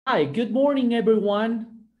Hi, good morning,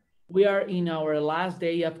 everyone. We are in our last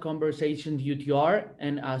day of Conversations UTR,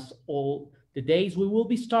 and as all the days, we will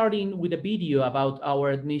be starting with a video about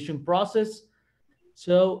our admission process.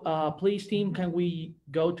 So please, team, can we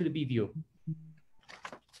go to the video?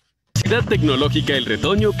 Universidad Tecnológica El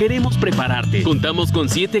Retoño queremos prepararte. Contamos con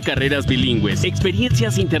 7 carreras bilingües,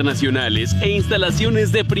 experiencias internacionales e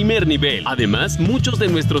instalaciones de primer nivel. Además, muchos de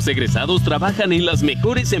nuestros egresados trabajan en las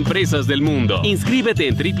mejores empresas del mundo. Inscríbete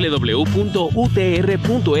en www.utr.edu.mx.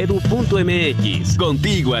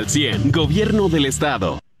 Contigo al 100. Gobierno del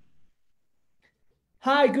Estado.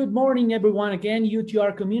 Hi, good morning, everyone. Again,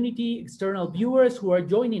 UTR community, external viewers who are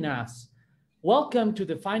joining us. Welcome to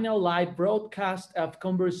the final live broadcast of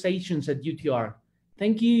Conversations at UTR.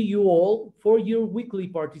 Thank you all for your weekly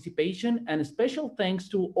participation, and a special thanks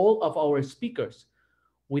to all of our speakers.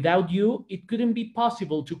 Without you, it couldn't be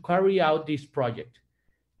possible to carry out this project.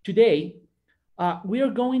 Today, we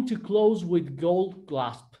are going to close with gold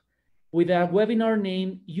clasp with a webinar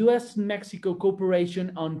named US-Mexico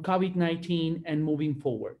Cooperation on COVID-19 and Moving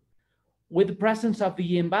Forward, with the presence of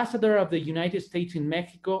the Ambassador of the United States in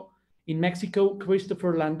Mexico,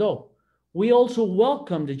 Christopher Landau. We also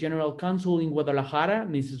welcome the General Counsel in Guadalajara,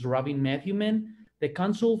 Mrs. Robin Matthewman, the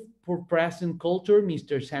Counsel for Press and Culture,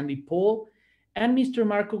 Mr. Sandy Paul, and Mr.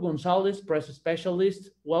 Marco Gonzalez, Press Specialist.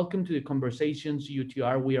 Welcome to the Conversations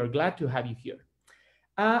UTR. We are glad to have you here.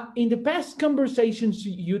 In the past Conversations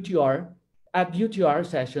UTR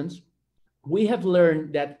sessions, we have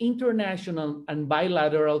learned that international and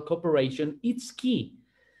bilateral cooperation is key,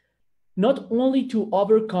 not only to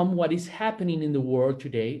overcome what is happening in the world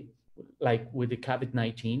today, like with the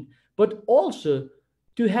COVID-19, but also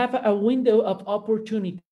to have a window of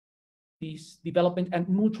opportunities, development, and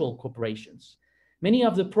mutual cooperations. Many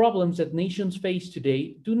of the problems that nations face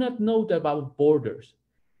today do not know about borders.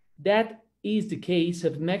 That is the case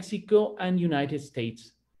of Mexico and United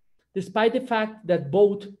States. Despite the fact that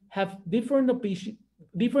both have different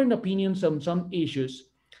opinions on some issues,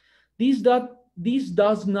 this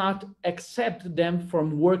does not accept them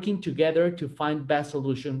from working together to find best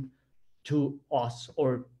solution to us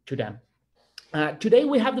or to them. Today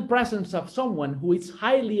we have the presence of someone who is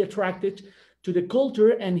highly attracted to the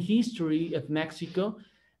culture and history of Mexico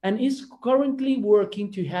and is currently working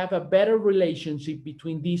to have a better relationship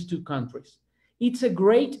between these two countries. It's a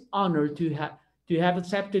great honor to have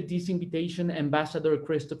accepted this invitation, Ambassador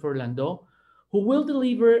Christopher Landau, who will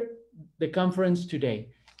deliver the conference today.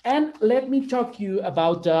 And let me talk to you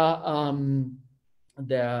about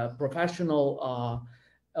the professional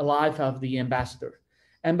life of the ambassador.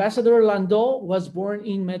 Ambassador Landau was born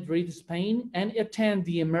in Madrid, Spain, and attended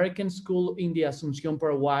the American School in the Asunción,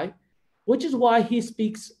 Paraguay, which is why he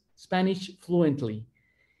speaks Spanish fluently.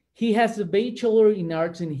 He has a Bachelor in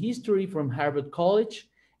Arts and History from Harvard College,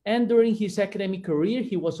 and during his academic career,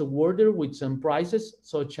 he was awarded with some prizes,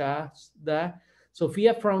 such as the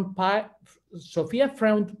Sophia Fround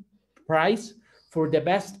Prize for the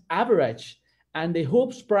Best Average and the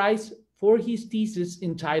Hopes Prize for his thesis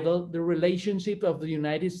entitled The Relationship of the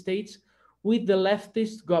United States with the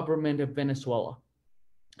Leftist Government of Venezuela.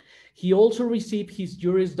 He also received his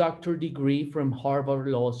Juris Doctor degree from Harvard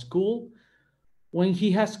Law School when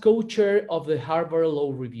he has co-chair of the Harvard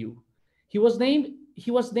Law Review. He was named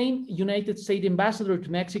United States Ambassador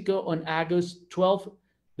to Mexico on August 12th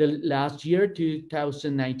the last year,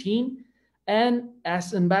 2019. And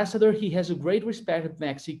as ambassador, he has a great respect of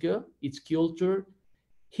Mexico, its culture,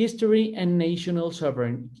 history, and national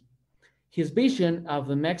sovereignty. His vision of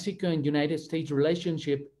the Mexico and United States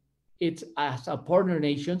relationship is as a partner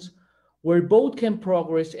nations where both can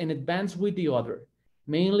progress and advance with the other,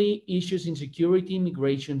 mainly issues in security,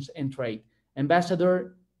 migrations, and trade.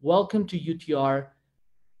 Ambassador, welcome to UTR.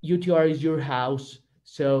 UTR is your house,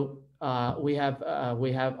 so we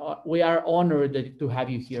are honored to have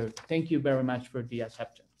you here. Thank you very much for the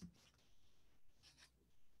acceptance.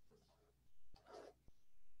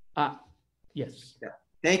 Yes. Yeah.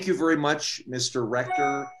 Thank you very much, Mr.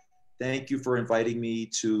 Rector. Thank you for inviting me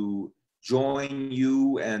to join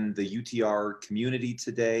you and the UTR community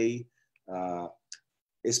today.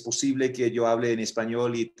 Es posible que yo hable en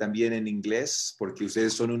español y también en inglés, porque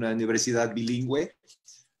ustedes son una universidad bilingüe.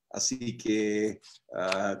 Así que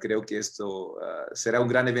creo que esto será un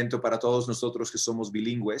gran evento para todos nosotros que somos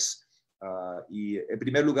bilingües. Y en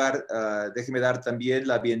primer lugar, déjeme dar también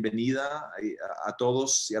la bienvenida a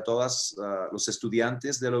todos y a todas los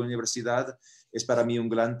estudiantes de la universidad. Es para mí un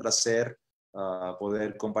gran placer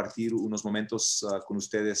poder compartir unos momentos con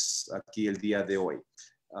ustedes aquí el día de hoy.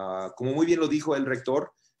 Como muy bien lo dijo el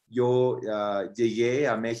rector, yo llegué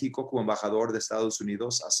a México como embajador de Estados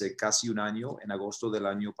Unidos hace casi un año, en agosto del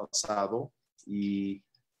año pasado, y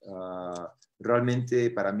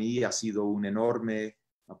realmente para mí ha sido un enorme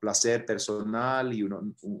placer personal y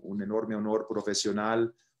un enorme honor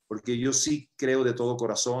profesional, porque yo sí creo de todo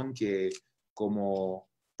corazón que como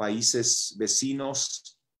países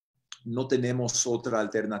vecinos no tenemos otra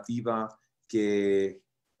alternativa que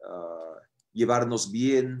llevarnos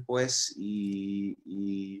bien, pues,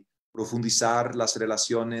 y profundizar las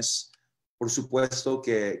relaciones. Por supuesto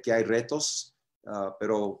que hay retos,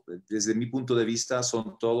 pero desde mi punto de vista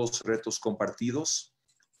son todos retos compartidos.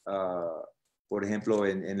 Por ejemplo,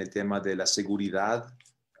 en el tema de la seguridad,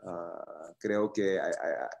 creo que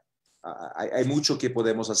hay mucho que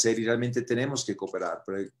podemos hacer y realmente tenemos que cooperar,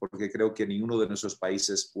 porque creo que ninguno de nuestros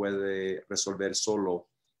países puede resolver solo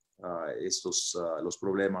los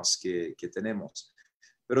problemas que tenemos.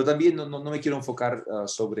 Pero también no me quiero enfocar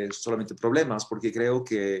sobre solamente problemas, porque creo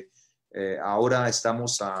que ahora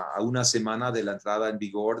estamos a una semana de la entrada en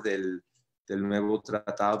vigor del nuevo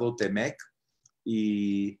tratado TEMEC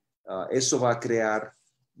y eso va a crear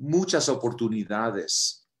muchas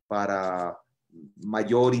oportunidades para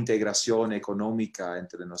mayor integración económica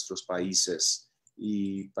entre nuestros países.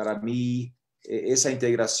 Y para mí, esa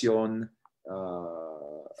integración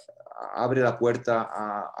abre la puerta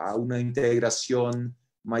a una integración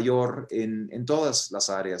mayor en todas las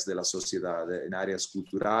áreas de la sociedad, en áreas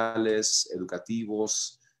culturales,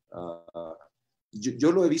 educativos.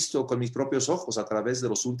 Yo lo he visto con mis propios ojos a través de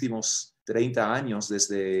los últimos 30 años,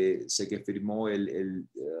 desde que firmó el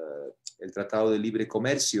Tratado de Libre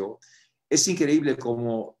Comercio. Es increíble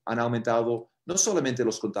cómo han aumentado no solamente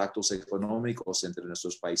los contactos económicos entre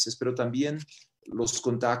nuestros países, pero también los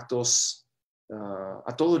contactos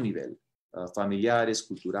a todo nivel, familiares,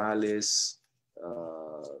 culturales,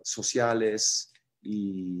 sociales,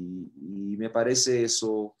 y me parece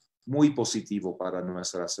eso muy positivo para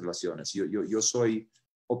nuestras relaciones. Yo soy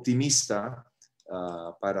optimista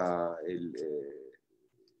para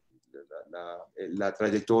la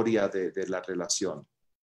trayectoria de la relación.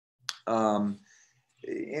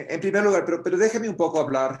 En primer lugar, pero déjenme un poco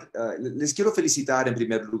hablar, les quiero felicitar en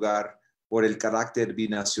primer lugar por el carácter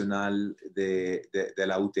binacional de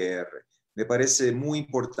la UTR. Me parece muy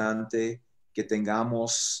importante que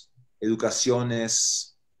tengamos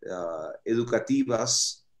educaciones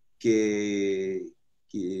educativas que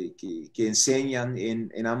enseñan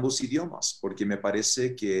en ambos idiomas, porque me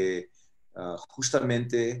parece que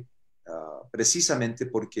justamente, precisamente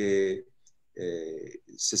porque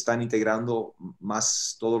se están integrando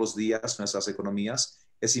más todos los días nuestras economías,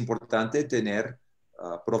 es importante tener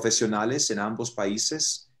profesionales en ambos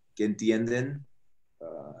países que entienden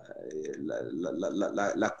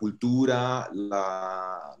la cultura,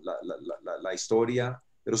 la historia,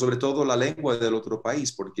 pero sobre todo la lengua del otro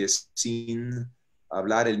país, porque sin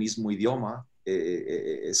hablar el mismo idioma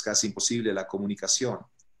es casi imposible la comunicación.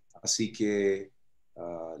 Así que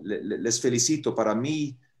les felicito. Para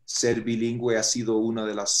mí, ser bilingüe ha sido uno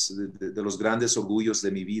de los grandes orgullos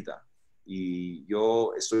de mi vida. Y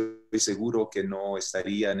yo estoy seguro que no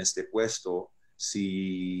estaría en este puesto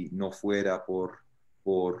si no fuera por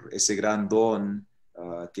ese gran don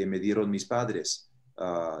que me dieron mis padres.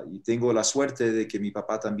 Y tengo la suerte de que mi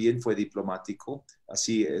papá también fue diplomático.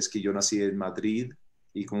 Así es que yo nací en Madrid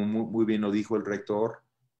y como muy bien lo dijo el rector,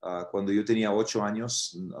 cuando yo tenía 8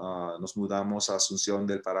 años, nos mudamos a Asunción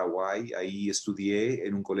del Paraguay. Ahí estudié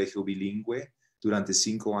en un colegio bilingüe durante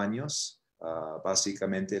 5 años,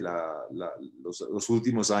 básicamente los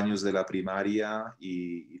últimos años de la primaria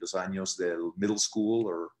y los años del middle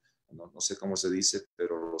school, no sé cómo se dice,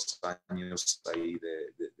 pero los años ahí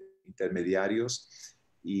de intermediarios.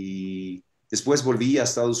 Y después volví a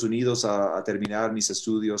Estados Unidos a terminar mis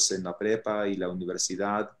estudios en la prepa y la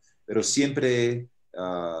universidad, pero siempre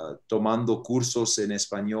tomando cursos en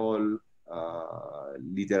español,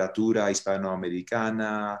 literatura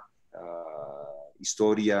hispanoamericana,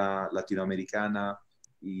 historia latinoamericana,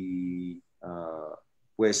 y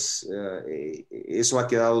pues eso ha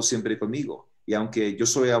quedado siempre conmigo. Y aunque yo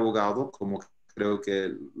soy abogado, como creo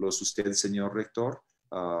que lo es usted, señor rector,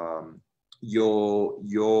 yo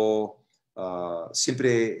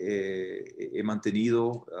siempre he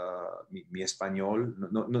mantenido mi español.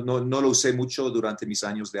 No lo usé mucho durante mis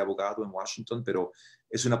años de abogado en Washington, pero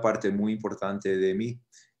es una parte muy importante de mí.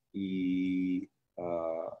 Y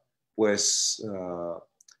pues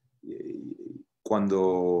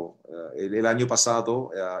cuando el año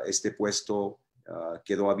pasado este puesto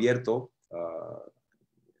quedó abierto,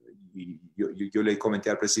 y yo le comenté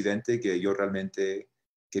al presidente que yo realmente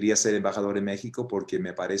quería ser embajador en México porque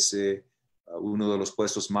me parece uno de los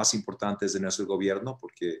puestos más importantes de nuestro gobierno,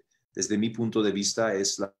 porque desde mi punto de vista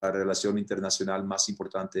es la relación internacional más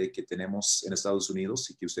importante que tenemos en Estados Unidos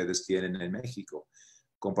y que ustedes tienen en México.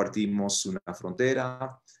 Compartimos una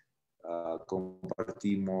frontera,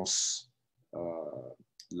 compartimos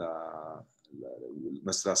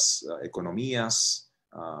nuestras economías,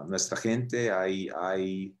 nuestra gente.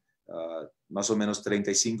 Hay más o menos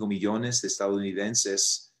 35 millones de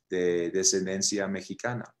estadounidenses de descendencia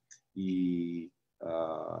mexicana y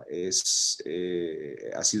ha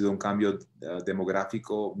sido un cambio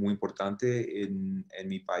demográfico muy importante en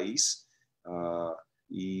mi país,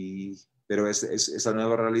 pero es la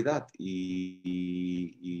nueva realidad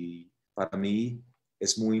y para mí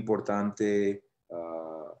es muy importante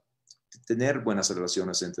tener buenas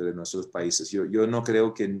relaciones entre nuestros países. Yo no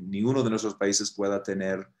creo que ninguno de nuestros países pueda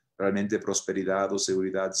tener realmente prosperidad o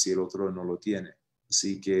seguridad si el otro no lo tiene.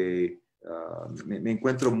 Así que me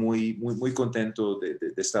encuentro muy contento de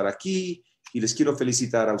estar aquí y les quiero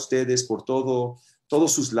felicitar a ustedes por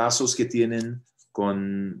todos sus lazos que tienen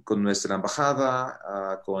con nuestra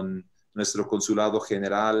embajada, con nuestro consulado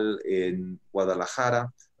general en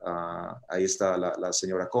Guadalajara. Ahí está la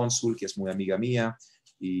señora cónsul, que es muy amiga mía,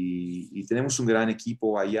 y tenemos un gran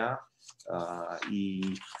equipo allá.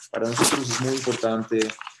 Y para nosotros es muy importante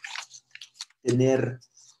tener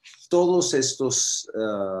todas esas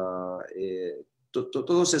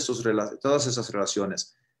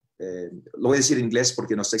relaciones. Lo voy a decir en inglés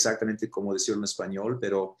porque no sé exactamente cómo decirlo en español,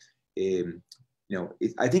 pero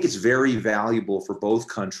I think it's very valuable for both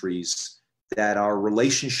countries that our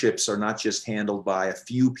relationships are not just handled by a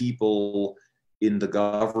few people in the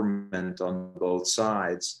government on both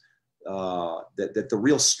sides, that the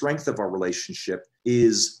real strength of our relationship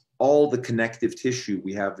is all the connective tissue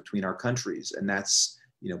we have between our countries. And that's,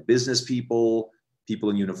 business people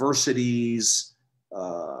in universities,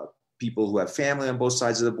 people who have family on both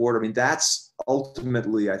sides of the border. I mean, that's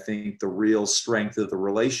ultimately, I think, the real strength of the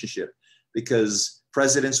relationship, because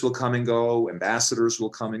presidents will come and go, ambassadors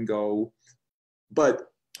will come and go.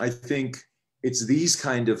 But I think it's these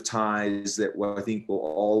kind of ties that I think will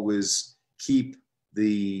always keep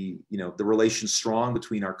the relation strong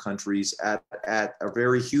between our countries at a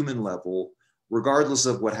very human level, regardless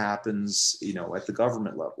of what happens, at the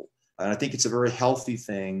government level. And I think it's a very healthy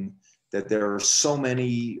thing that there are so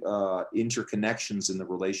many interconnections in the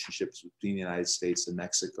relationships between the United States and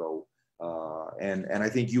Mexico. And I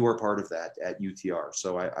think you are part of that at UTR.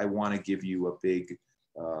 So I want to give you a big,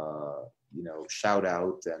 shout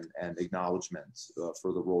out and acknowledgement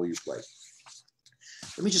for the role you play.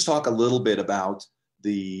 Let me just talk a little bit about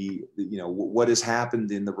what has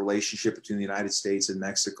happened in the relationship between the United States and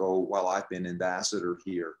Mexico while I've been ambassador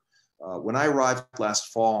here. When I arrived last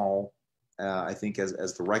fall, I think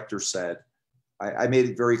as the rector said, I made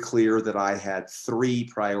it very clear that I had three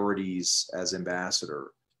priorities as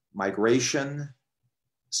ambassador: migration,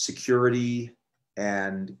 security,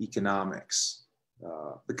 and economics.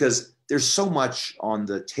 Because there's so much on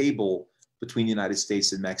the table between the United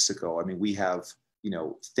States and Mexico. I mean, we have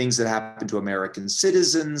things that happen to American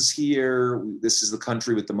citizens here. This is the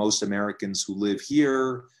country with the most Americans who live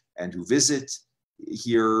here and who visit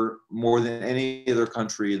here more than any other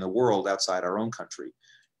country in the world outside our own country.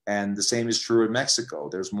 And the same is true in Mexico.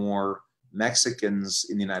 There's more Mexicans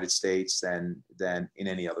in the United States than in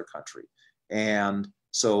any other country. And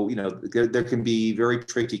so, there can be very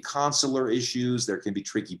tricky consular issues. There can be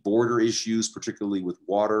tricky border issues, particularly with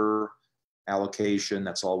water allocation.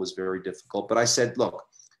 That's always very difficult. But I said, look,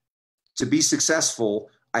 to be successful,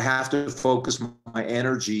 I have to focus my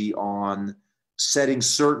energy on setting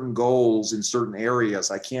certain goals in certain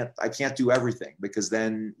areas. I can't do everything, because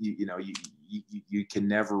then you can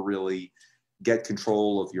never really get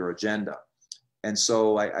control of your agenda. And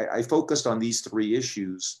so I focused on these three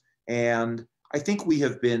issues, and I think we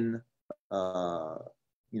have been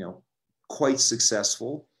quite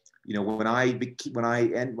successful. When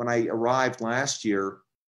I arrived last year,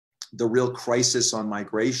 the real crisis on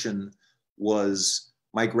migration was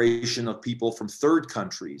migration of people from third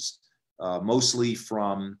countries, mostly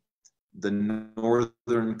from the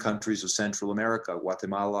northern countries of Central America,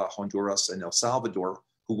 Guatemala, Honduras, and El Salvador,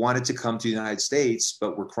 who wanted to come to the United States,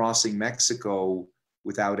 but were crossing Mexico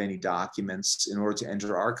without any documents in order to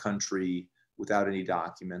enter our country without any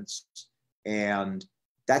documents. And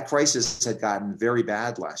that crisis had gotten very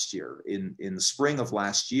bad last year. In the spring of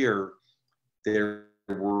last year, there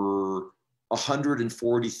were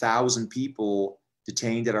 140,000 people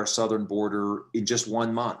detained at our southern border in just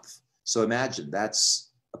 1 month. So imagine,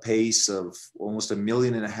 that's a pace of almost 1.5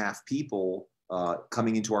 million people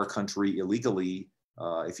coming into our country illegally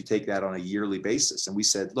if you take that on a yearly basis. And we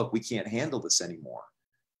said, look, we can't handle this anymore.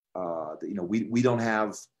 We don't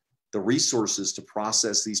have the resources to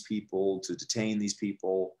process these people, to detain these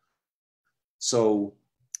people. So,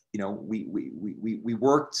 we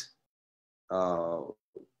worked,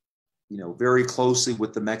 very closely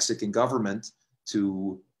with the Mexican government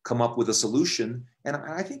to come up with a solution. And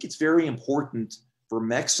I think it's very important for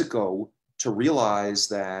Mexico to realize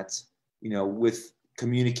that, with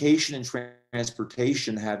communication and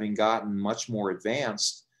transportation having gotten much more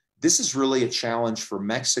advanced, this is really a challenge for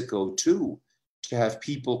Mexico too, to have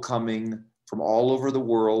people coming from all over the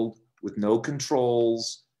world with no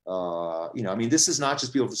controls. This is not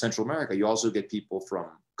just people from Central America. You also get people from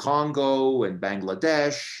Congo and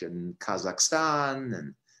Bangladesh and Kazakhstan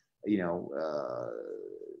and,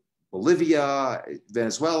 Bolivia,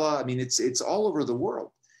 Venezuela. It's all over the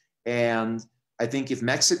world. And I think if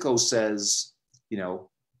Mexico says,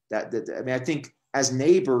 I think as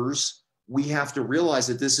neighbors, we have to realize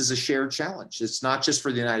that this is a shared challenge. It's not just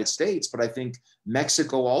for the United States, but I think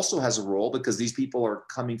Mexico also has a role because these people are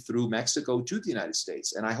coming through Mexico to the United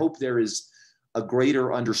States. And I hope there is a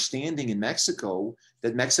greater understanding in Mexico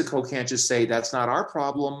that Mexico can't just say, that's not our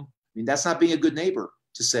problem. That's not being a good neighbor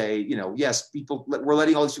to say, yes, we're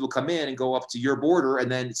letting all these people come in and go up to your border, and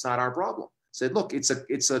then it's not our problem. Said, look, it's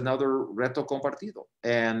another reto compartido.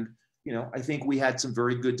 And I think we had some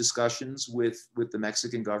very good discussions with the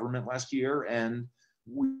Mexican government last year, and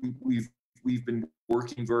we've been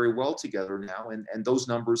working very well together now, and those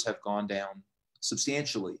numbers have gone down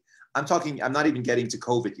substantially. I'm not even getting to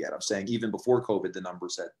COVID yet. I'm saying even before COVID, the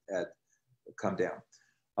numbers had come down.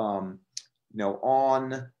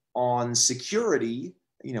 On security,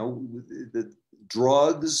 the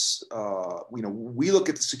drugs, we look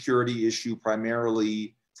at the security issue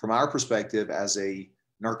primarily from our perspective as a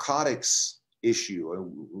narcotics issue.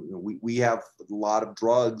 We have a lot of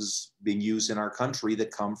drugs being used in our country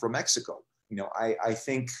that come from Mexico. I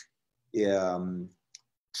think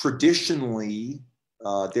traditionally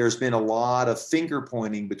there's been a lot of finger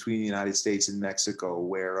pointing between the United States and Mexico,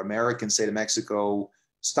 where Americans say to Mexico,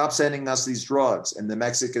 stop sending us these drugs. And the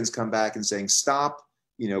Mexicans come back and saying, stop,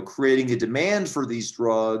 creating a demand for these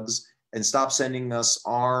drugs and stop sending us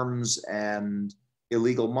arms and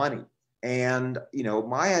illegal money. And,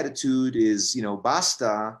 my attitude is,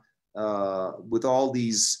 basta with all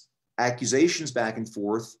these accusations back and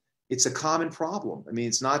forth. It's a common problem.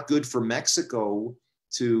 It's not good for Mexico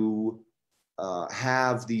to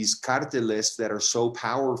have these carteles that are so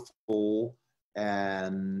powerful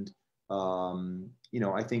and,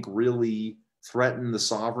 I think really threaten the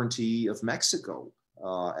sovereignty of Mexico,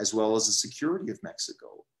 as well as the security of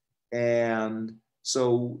Mexico. And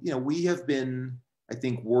so, we have been, I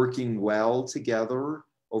think, working well together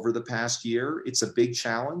over the past year. It's a big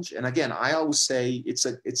challenge. And again, I always say it's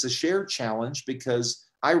a shared challenge because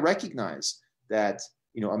I recognize that,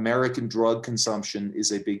 American drug consumption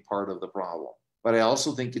is a big part of the problem. But I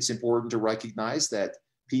also think it's important to recognize that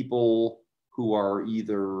people who are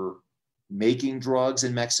either making drugs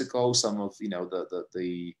in Mexico, some of,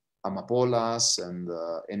 the amapolas and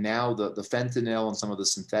now the fentanyl and some of the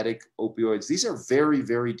synthetic opioids, these are very,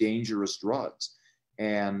 very dangerous drugs.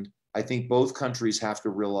 And I think both countries have to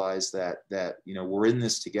realize that we're in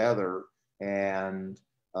this together, and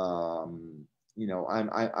I'm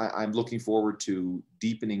looking forward to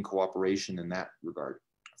deepening cooperation in that regard.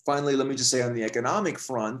 Finally, let me just say on the economic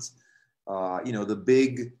front, the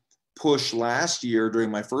big push last year during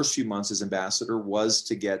my first few months as ambassador was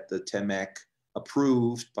to get the TEMEC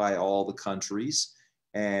approved by all the countries.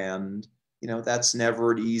 And, that's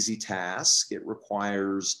never an easy task. It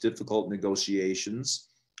requires difficult negotiations.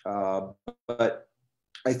 But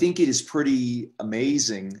I think it is pretty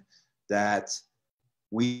amazing that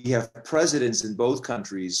we have presidents in both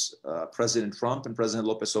countries, President Trump and President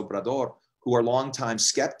López Obrador, who are longtime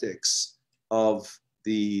skeptics of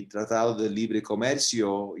the Tratado de Libre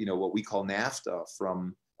Comercio, what we call NAFTA,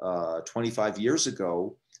 from 25 years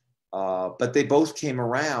ago. But they both came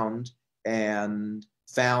around and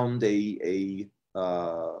found a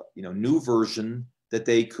new version that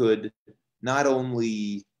they could not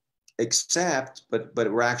only accept, but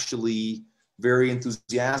were actually very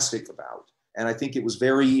enthusiastic about. And I think it was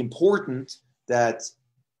very important that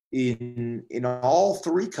in all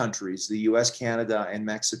three countries, the US, Canada, and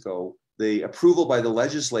Mexico, the approval by the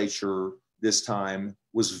legislature this time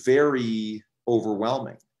was very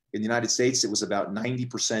overwhelming. In the United States, it was about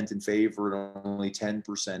 90% in favor and only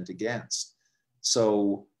 10% against.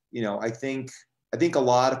 So, I think a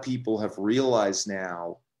lot of people have realized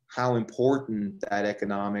now how important that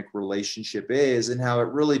economic relationship is and how it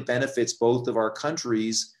really benefits both of our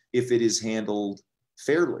countries if it is handled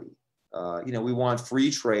fairly. We want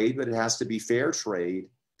free trade, but it has to be fair trade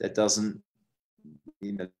that doesn't,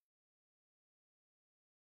 it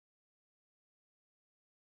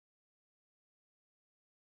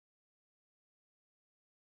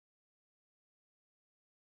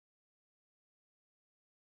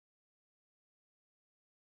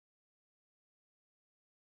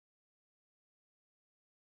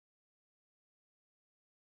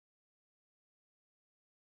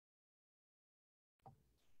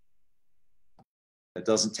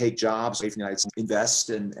doesn't take jobs away from the United States, invest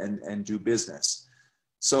and do business.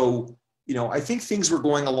 So, I think things were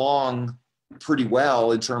going along pretty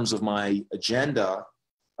well in terms of my agenda.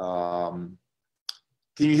 Can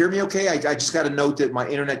you hear me okay? I just got a note that my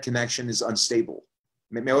internet connection is unstable.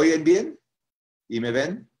 ¿Me oyen bien? ¿Y me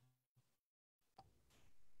ven?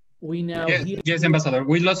 We now yes, Ambassador.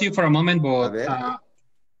 We lost you for a moment, but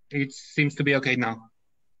it seems to be okay now.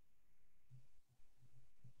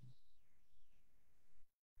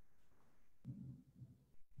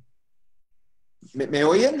 ¿Me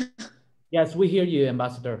oyen? Yes, we hear you,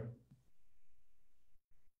 Ambassador.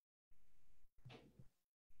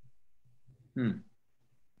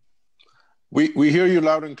 We hear you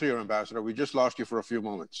loud and clear, Ambassador. We just lost you for a few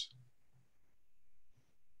moments.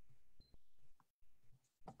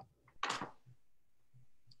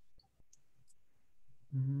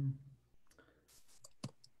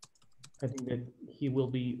 I think that he will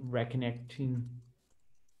be reconnecting.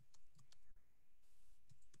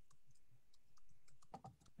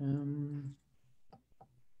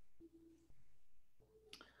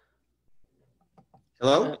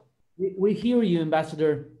 Hello? We hear you,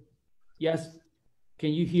 Ambassador. Yes.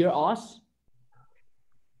 Can you hear us?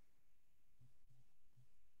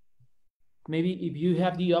 Maybe if you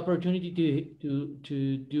have the opportunity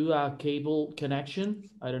to do a cable connection.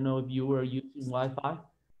 I don't know if you were using Wi-Fi.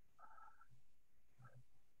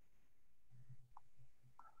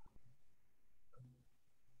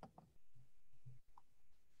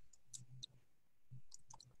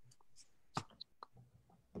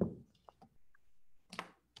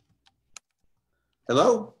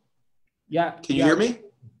 Hello? Yeah. Can you hear me?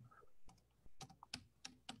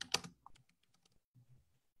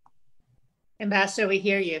 Ambassador, we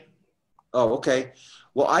hear you. Oh, okay.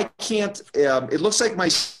 Well, I can't, it looks like I'm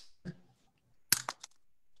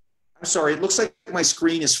sorry, it looks like my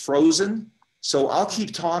screen is frozen. So I'll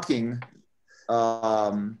keep talking.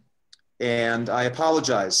 And I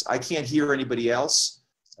apologize. I can't hear anybody else,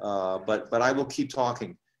 but I will keep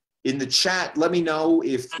talking. In the chat, let me know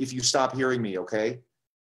if you stop hearing me, okay?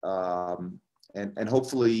 And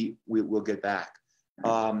hopefully we'll get back.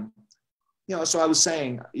 So I was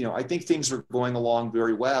saying, I think things are going along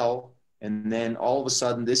very well. And then all of a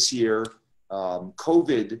sudden this year,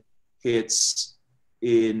 COVID hits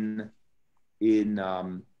in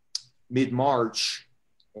mid-March,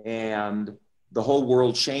 and the whole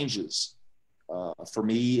world changes for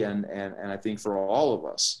me and I think for all of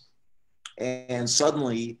us. And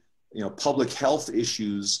suddenly, public health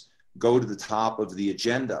issues go to the top of the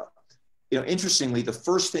agenda. Interestingly, the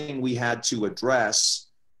first thing we had to address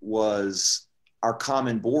was our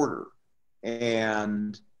common border.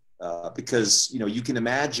 And because, you can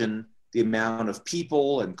imagine the amount of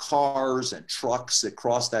people and cars and trucks that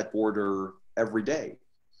cross that border every day.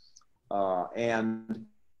 And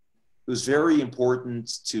it was very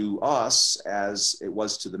important to us, as it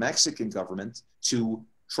was to the Mexican government, to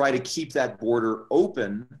try to keep that border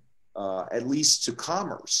open, at least to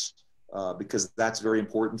commerce, because that's very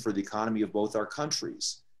important for the economy of both our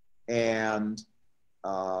countries. And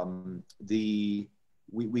we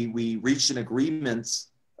reached an agreement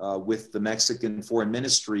with the Mexican Foreign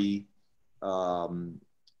Ministry, working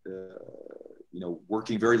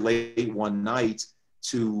very late one night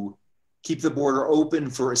to keep the border open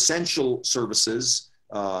for essential services.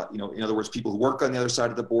 In other words, people who work on the other side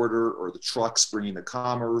of the border, or the trucks bringing the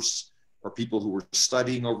commerce, or people who were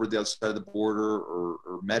studying over the other side of the border, or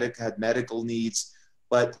had medical needs,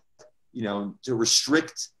 but to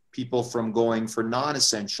restrict people from going for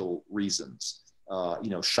non-essential reasons,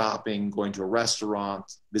 shopping, going to a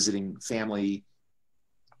restaurant, visiting family.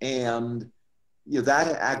 And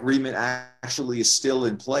that agreement actually is still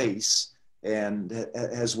in place and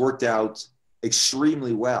has worked out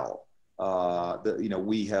extremely well.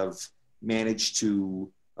 We have managed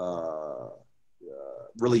to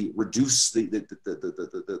really reduce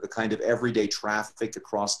the kind of everyday traffic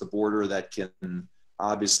across the border that can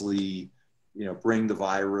obviously, bring the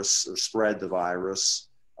virus or spread the virus.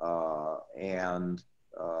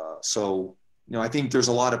 So, I think there's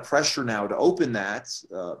a lot of pressure now to open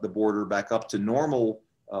the border back up to normal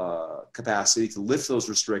capacity, to lift those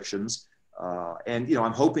restrictions. And, you know,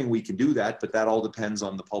 I'm hoping we can do that, but that all depends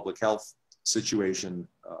on the public health situation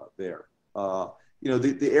there. You know,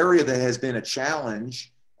 the area that has been a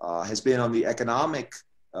challenge has been on the economic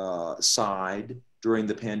side during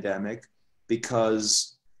the pandemic,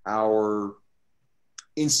 because our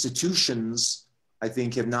institutions, I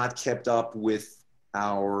think, have not kept up with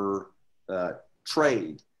our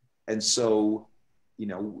trade. And so, you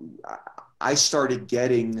know, I started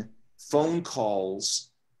getting phone calls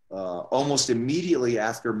almost immediately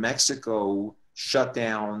after Mexico shut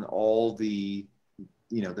down all the,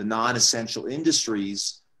 you know, the non-essential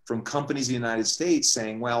industries from companies in the United States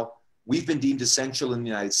saying, well, we've been deemed essential in the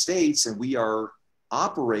United States and we are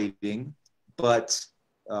operating, but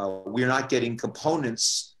we're not getting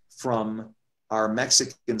components from our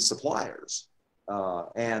Mexican suppliers.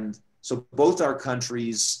 And so both our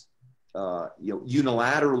countries, you know,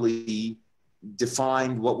 unilaterally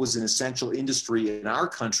defined what was an essential industry in our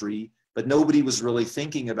country, but nobody was really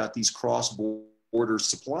thinking about these cross-border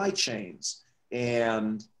supply chains.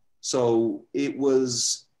 And so it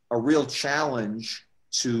was a real challenge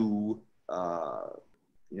to,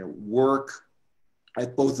 you know, work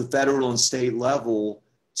at both the federal and state level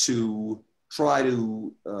to try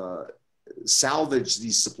to salvage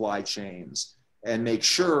these supply chains and make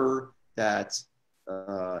sure that,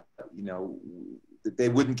 you know, that they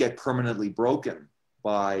wouldn't get permanently broken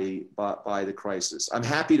by the crisis. I'm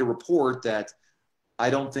happy to report that I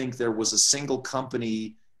don't think there was a single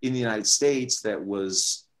company in the United States that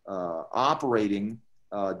was operating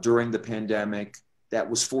during the pandemic that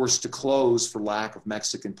was forced to close for lack of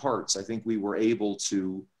Mexican parts. I think we were able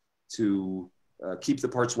to keep the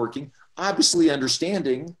parts working, obviously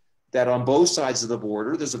understanding that on both sides of the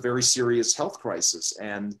border, there's a very serious health crisis,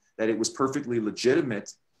 and that it was perfectly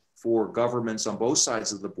legitimate for governments on both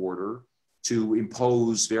sides of the border to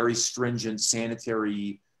impose very stringent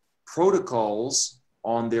sanitary protocols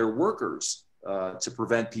on their workers to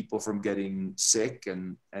prevent people from getting sick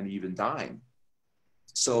and even dying.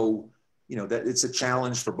 So, you know, that it's a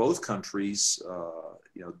challenge for both countries,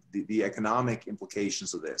 you know, the economic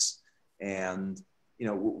implications of this. And, you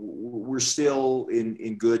know, we're still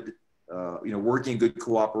in good, you know, working in good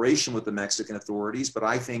cooperation with the Mexican authorities, but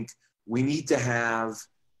I think we need to have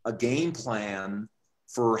a game plan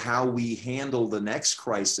for how we handle the next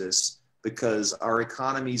crisis, because our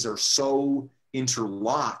economies are so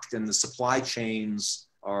interlocked and the supply chains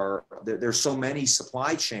are, there's so many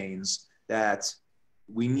supply chains that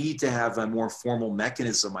we need to have a more formal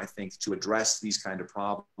mechanism, I think, to address these kind of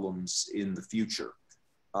problems in the future.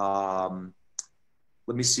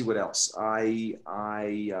 Let me see what else. I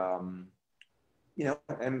you know,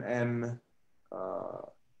 am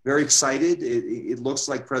very excited. It looks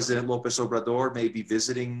like President Lopez Obrador may be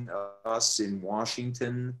visiting us in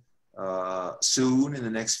Washington soon in the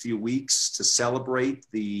next few weeks to celebrate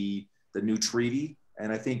the new treaty.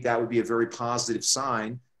 And I think that would be a very positive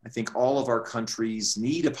sign. I think all of our countries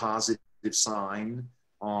need a positive sign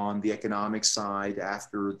on the economic side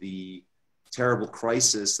after the terrible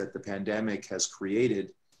crisis that the pandemic has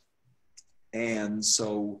created. And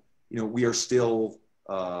so, you know, we are still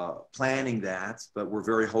planning that, but we're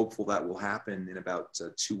very hopeful that will happen in about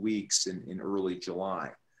 2 weeks in early July.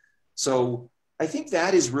 So I think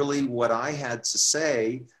that is really what I had to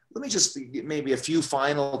say. Let me just maybe a few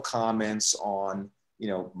final comments on, you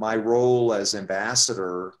know, my role as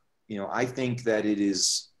ambassador. You know, I think that it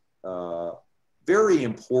is very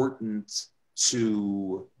important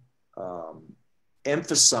to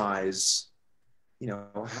emphasize, you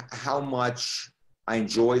know, how much I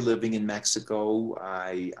enjoy living in Mexico.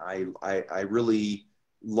 I really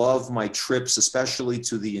love my trips, especially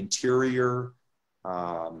to the interior.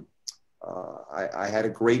 I had a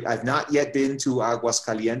great, I've not yet been to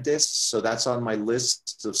Aguascalientes, so that's on my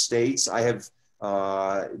list of states. I have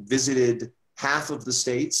visited half of the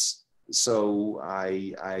states, so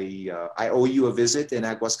I owe you a visit in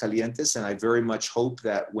Aguascalientes, and I very much hope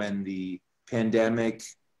that when the pandemic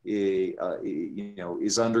you know,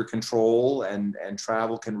 is under control and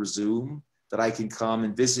travel can resume, that I can come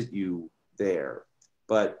and visit you there.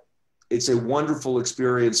 But it's a wonderful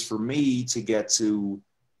experience for me to get to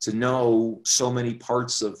know so many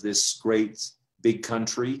parts of this great big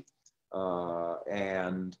country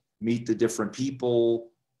and meet the different people,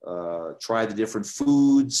 try the different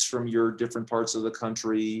foods from your different parts of the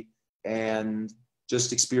country, and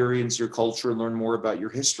just experience your culture and learn more about your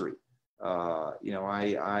history. You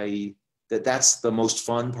know, that's the most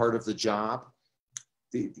fun part of the job.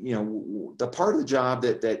 You know, the part of the job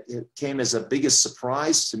that came as a biggest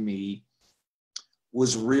surprise to me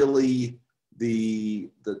was really the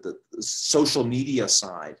social media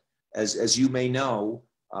side. As you may know,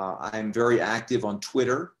 I'm very active on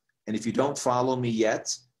Twitter. And if you don't follow me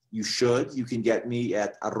yet, you should. You can get me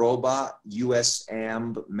at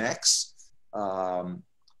 @USAmbMex.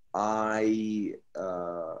 I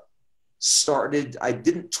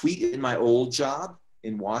didn't tweet in my old job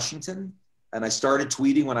in Washington, and I started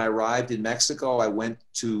tweeting when I arrived in Mexico. I went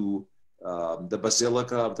to the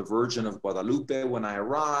Basilica of the Virgin of Guadalupe when I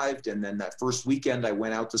arrived, and then that first weekend I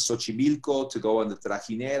went out to Xochimilco to go on the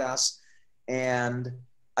trajineras, and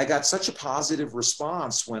I got such a positive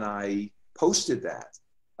response when I posted that.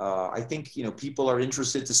 I think, you know, people are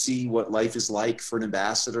interested to see what life is like for an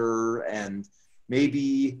ambassador and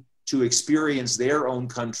maybe to experience their own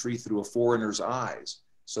country through a foreigner's eyes.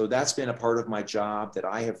 So that's been a part of my job that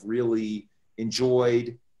I have really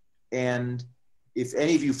enjoyed. And if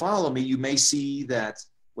any of you follow me, you may see that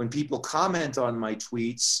when people comment on my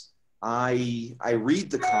tweets, I read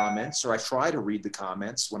the comments, or I try to read the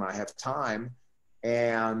comments when I have time,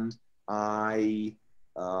 and I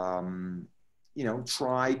you know,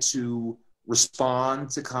 try to respond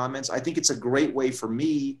to comments. I think it's a great way for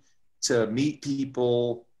me to meet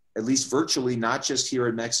people, at least virtually, not just here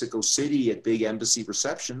in Mexico City at big embassy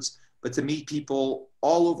receptions, but to meet people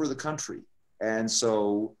all over the country. And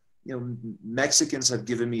so, you know, Mexicans have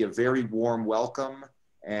given me a very warm welcome.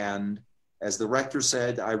 And as the rector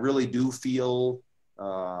said, I really do feel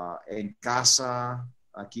en casa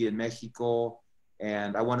aquí en Mexico.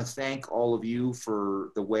 And I want to thank all of you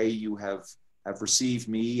for the way you have received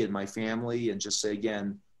me and my family, and just say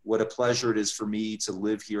again, what a pleasure it is for me to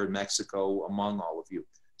live here in Mexico among all of you.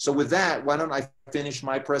 So with that, why don't I finish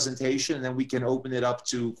my presentation and then we can open it up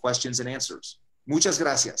to questions and answers. Muchas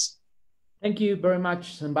gracias. Thank you very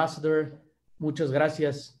much, Ambassador. Muchas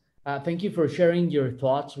gracias. Thank you for sharing your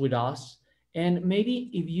thoughts with us. And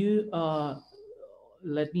maybe if you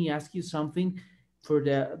let me ask you something for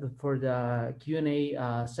the Q&A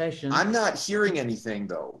session. I'm not hearing anything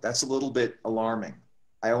though. That's a little bit alarming.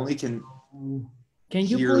 I only can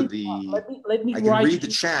you hear please, the. let me I can read the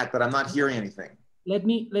chat, but I'm not hearing anything. Let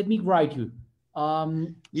me write you. You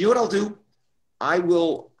know what I'll do? I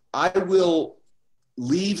will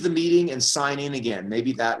leave the meeting and sign in again.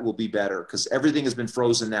 Maybe that will be better, because everything has been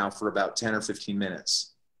frozen now for about 10 or 15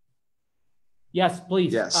 minutes. Yes,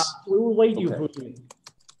 please. Yes. We will wait you for you.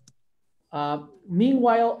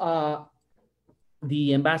 Meanwhile,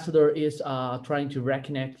 the ambassador is trying to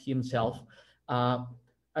reconnect himself. I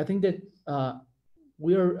think that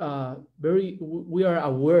we are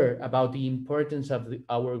aware about the importance of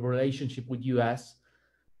our relationship with U.S.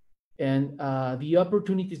 and the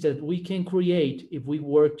opportunities that we can create if we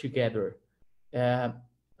work together.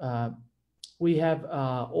 We have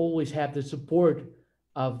always had the support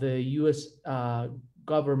of the U.S.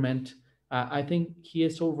 Government. I think he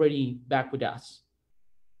is already back with us.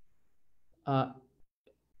 Can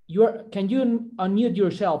you unmute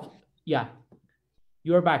yourself? Yeah,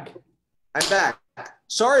 you're back. I'm back.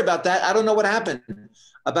 Sorry about that. I don't know what happened.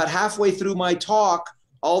 About halfway through my talk,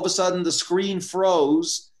 all of a sudden the screen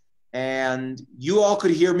froze, and you all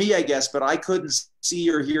could hear me, I guess, but I couldn't see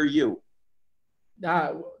or hear you.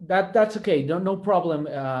 That's okay. No problem.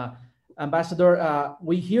 Ambassador,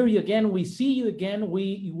 we hear you again. We see you again.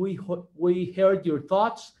 We heard your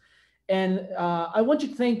thoughts, and I want to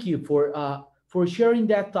thank you for sharing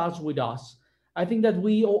that thoughts with us. I think that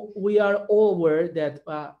we are all aware that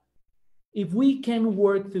if we can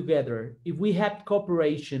work together, if we have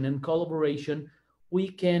cooperation and collaboration, we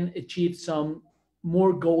can achieve some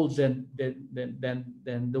more goals than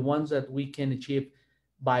the ones that we can achieve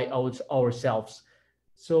by ourselves.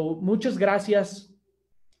 So muchas gracias.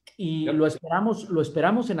 Y lo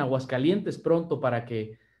esperamos en Aguascalientes pronto para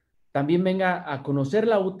que también venga a conocer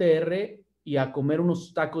la UTR y a comer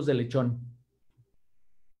unos tacos de lechón.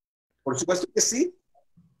 Por supuesto que sí.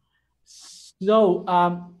 So,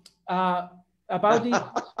 about the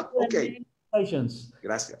okay. questions.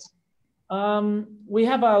 Gracias. We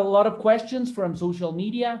have a lot of questions from social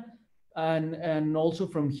media and also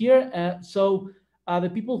from here. So the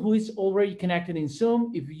people who is already connected in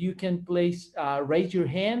Zoom, if you can please raise your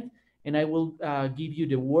hand and I will give you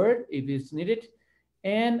the word if it's needed.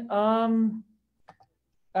 And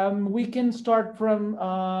we can start from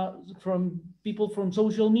people from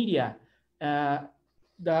social media.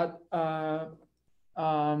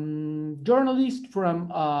 Journalist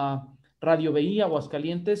from Radio BI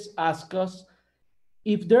Aguascalientes asked us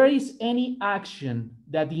if there is any action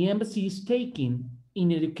that the embassy is taking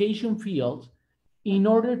in education field in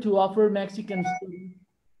order to offer Mexican students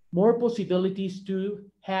more possibilities to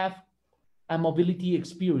have a mobility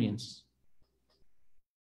experience.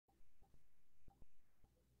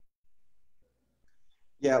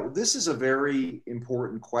 Yeah, this is a very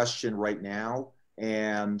important question right now.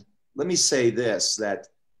 And let me say this, that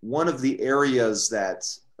one of the areas that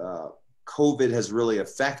COVID has really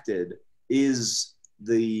affected is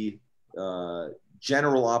the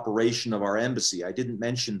general operation of our embassy. I didn't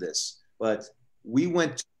mention this, but we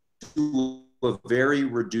went to a very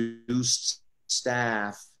reduced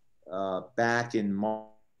staff back in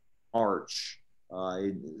March,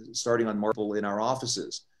 starting on March in our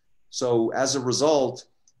offices. So as a result,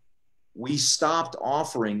 we stopped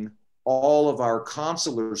offering all of our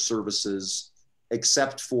consular services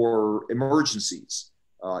except for emergencies.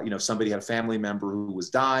 Somebody had a family member who was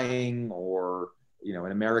dying, or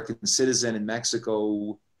an American citizen in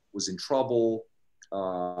Mexico was in trouble,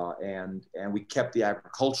 and we kept the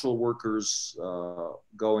agricultural workers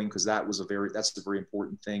going, because that's a very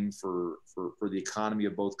important thing for the economy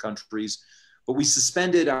of both countries. But we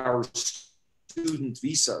suspended our student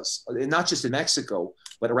visas, and not just in Mexico,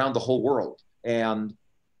 but around the whole world. And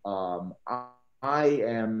I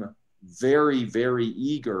am very, very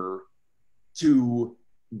eager to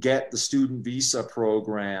get the student visa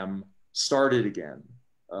program started again.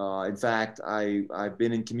 In fact, I've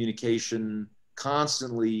been in communication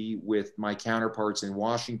constantly with my counterparts in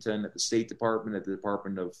Washington, at the State Department, at the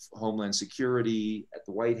Department of Homeland Security, at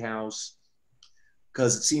the White House,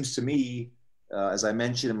 because it seems to me, as I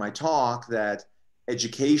mentioned in my talk, that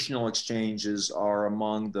educational exchanges are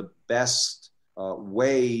among the best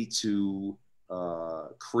way to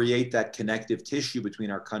create that connective tissue between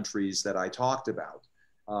our countries that I talked about.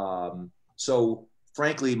 So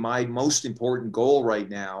frankly, my most important goal right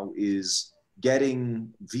now is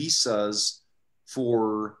getting visas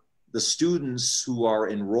for the students who are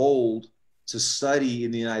enrolled to study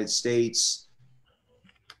in the United States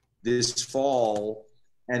this fall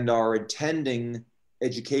and are attending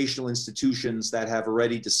educational institutions that have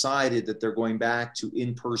already decided that they're going back to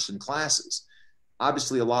in-person classes.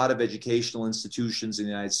 Obviously, a lot of educational institutions in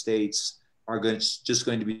the United States are just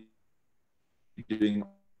going to be doing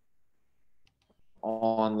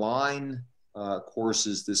online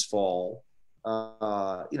courses this fall.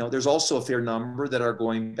 There's also a fair number that are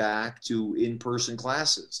going back to in-person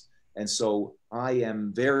classes. And so I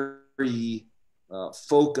am very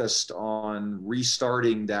focused on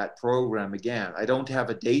restarting that program again. I don't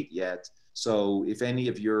have a date yet. So if any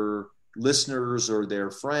of your listeners or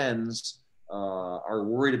their friends are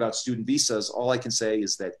worried about student visas, all I can say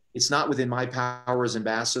is that it's not within my power as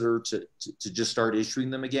ambassador to just start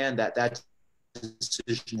issuing them again. That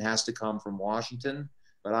decision has to come from Washington,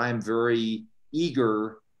 but I am very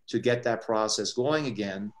eager to get that process going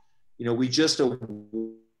again. We just awarded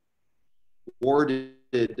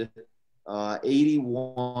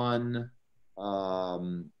 81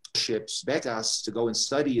 ships, becas, to go and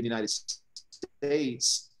study in the United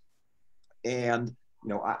States. And,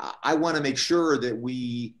 I want to make sure that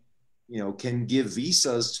we, can give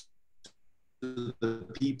visas to the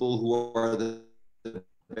people who are the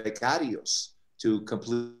becarios to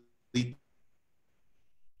complete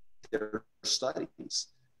their studies.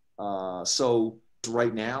 So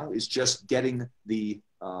right now is just getting the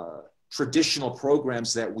traditional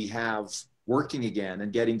programs that we have working again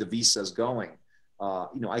and getting the visas going.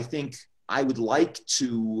 I think I would like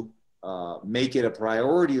to make it a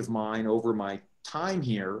priority of mine over my time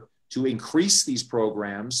here to increase these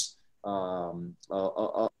programs of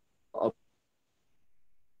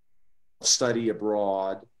study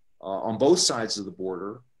abroad on both sides of the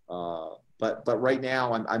border. But right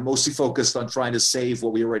now I'm mostly focused on trying to save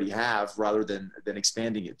what we already have rather than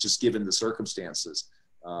expanding it, just given the circumstances.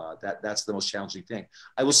 That's the most challenging thing.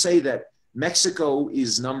 I will say that Mexico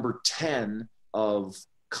is number 10 of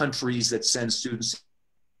countries that send students.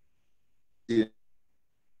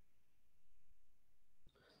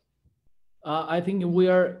 I think we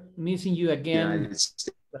are missing you again. United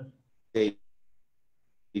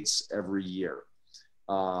States every year.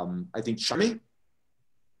 I think Charmy?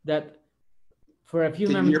 That for a few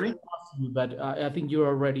Can moments, you hear me? but I think you're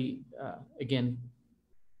already again.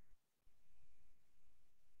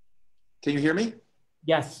 Can you hear me?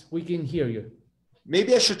 Yes, we can hear you.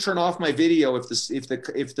 Maybe I should turn off my video if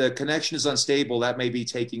the connection is unstable. That may be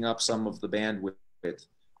taking up some of the bandwidth.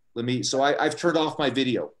 I've turned off my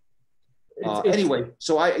video. Anyway,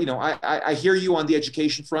 so I hear you on the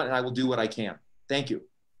education front, and I will do what I can. Thank you.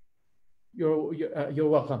 You're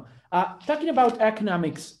welcome. Talking about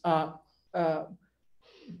economics,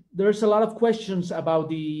 there's a lot of questions about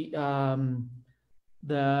the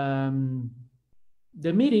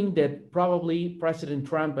meeting that probably President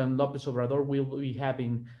Trump and López Obrador will be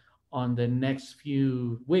having on the next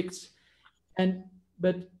few weeks.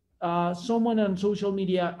 But someone on social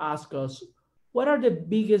media asked us, what are the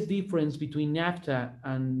biggest difference between NAFTA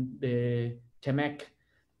and the TEMEC?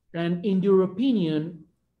 And in your opinion,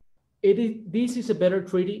 this is a better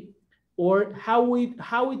treaty, or how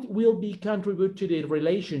it will be contribute to the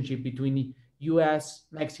relationship between the U.S.,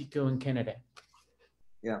 Mexico, and Canada?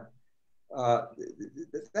 Yeah,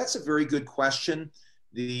 that's a very good question.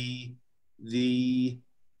 The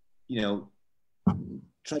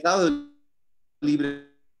Tratado de Libre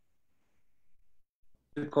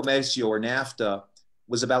Comercio, or NAFTA,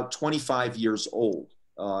 was about 25 years old,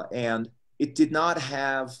 and it did not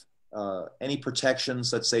have any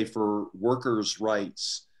protections, let's say, for workers'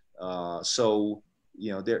 rights. So,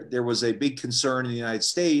 there was a big concern in the United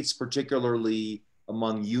States, particularly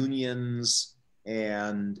among unions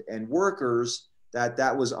and workers,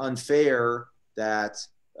 that was unfair, that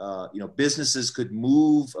businesses could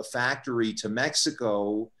move a factory to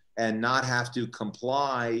Mexico and not have to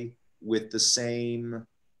comply with the same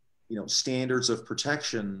standards of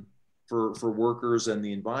protection for workers and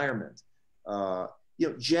the environment.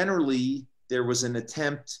 Generally there was an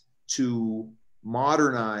attempt to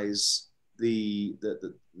modernize the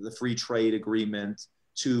free trade agreement,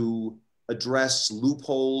 to address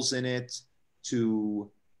loopholes in it, to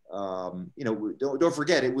don't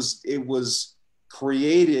forget, it was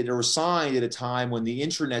created or signed at a time when the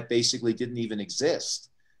internet basically didn't even exist,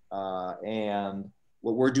 and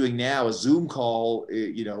what we're doing now, a Zoom call,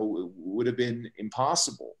 would have been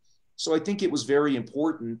impossible. So I think it was very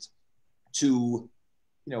important to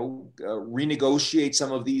renegotiate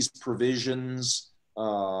some of these provisions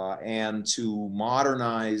and to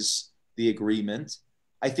modernize the agreement.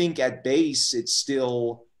 I think at base it's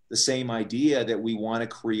still the same idea that we want to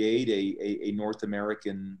create a North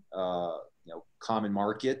American common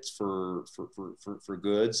market for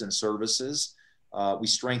goods and services. We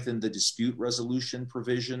strengthened the dispute resolution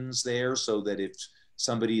provisions there, so that if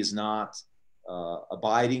somebody is not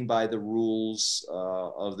abiding by the rules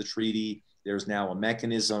of the treaty, there's now a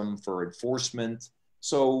mechanism for enforcement.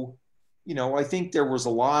 So, I think there was a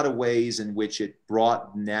lot of ways in which it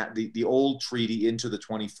brought the old treaty into the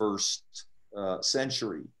 21st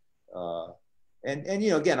century. And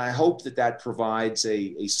again, I hope that provides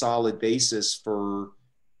a solid basis for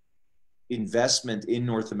investment in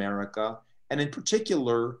North America, and in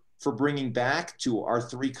particular for bringing back to our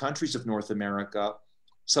three countries of North America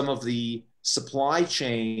some of the supply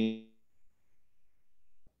chains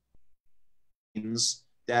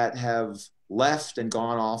that have left and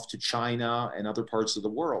gone off to China and other parts of the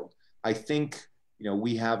world. I think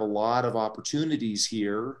we have a lot of opportunities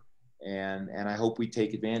here, and I hope we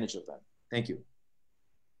take advantage of them. Thank you.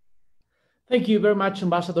 Thank you very much,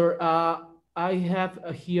 Ambassador. I have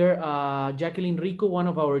here Jacqueline Rico, one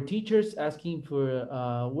of our teachers, asking for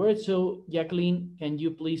words. So Jacqueline, can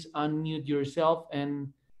you please unmute yourself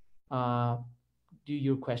and do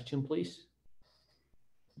your question, please?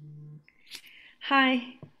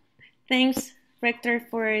 Hi, thanks, Rector,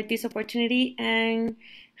 for this opportunity, and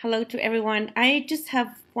hello to everyone. I just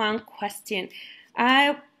have one question.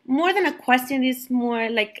 More than a question, is more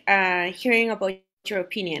like hearing about your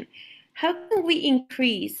opinion. How can we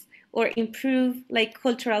increase or improve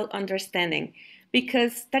cultural understanding?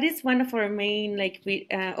 Because that is one of our main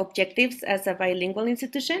objectives as a bilingual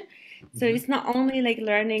institution. So it's not only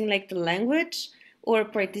learning the language or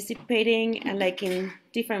participating in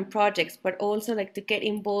different projects, but also to get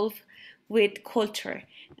involved with culture.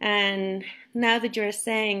 And now that you're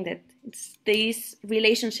saying that it's this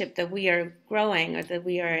relationship that we are growing or that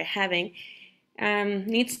we are having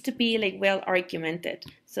needs to be well argumented.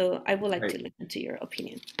 So I would like to listen to your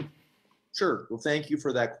opinion. Sure. Well, thank you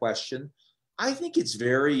for that question. I think it's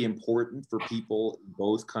very important for people in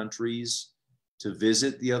both countries to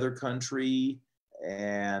visit the other country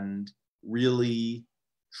and really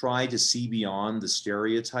try to see beyond the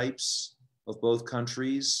stereotypes of both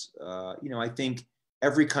countries. I think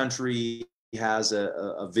every country has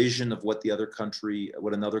a vision of what another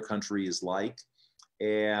country is like.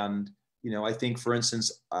 And, I think, for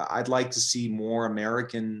instance, I'd like to see more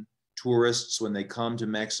American tourists, when they come to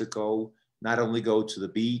Mexico, not only go to the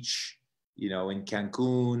beach, in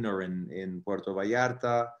Cancun or in Puerto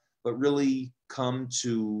Vallarta, but really come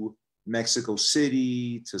to Mexico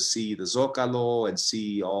City to see the Zócalo and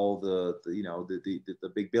see all the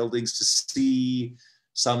big buildings, to see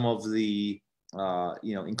some of the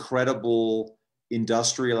incredible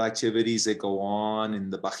industrial activities that go on in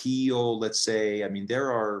the Bajío, let's say. I mean,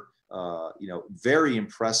 there are very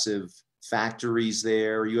impressive factories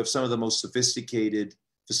there. You have some of the most sophisticated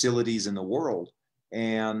facilities in the world,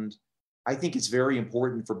 and I think it's very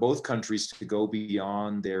important for both countries to go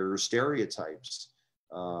beyond their stereotypes.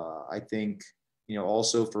 I think,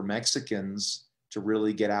 also for Mexicans to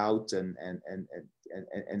really get out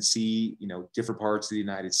and see, different parts of the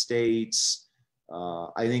United States.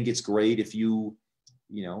 I think it's great if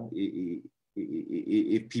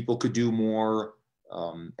if people could do more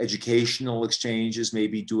educational exchanges,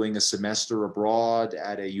 maybe doing a semester abroad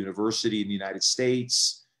at a university in the United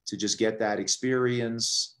States to just get that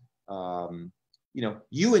experience.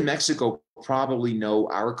 You in Mexico probably know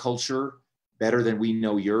our culture better than we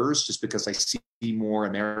know yours, just because I see more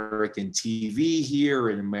American TV here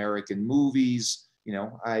and American movies.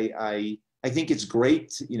 I think it's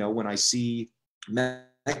great, when I see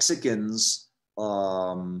Mexicans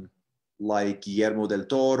like Guillermo del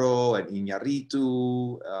Toro and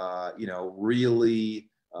Iñárritu,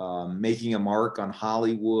 really making a mark on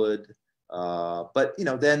Hollywood. But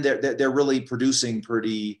then they're really producing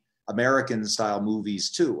pretty American style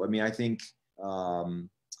movies too. I mean, I think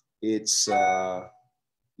it's a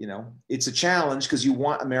challenge, because you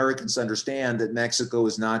want Americans to understand that Mexico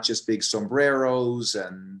is not just big sombreros,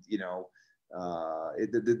 and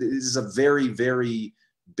this is a very, very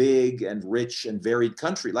big and rich and varied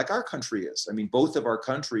country, like our country is. I mean, both of our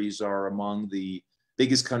countries are among the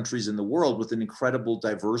biggest countries in the world, with an incredible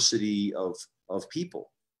diversity of people.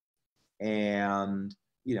 And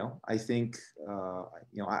I think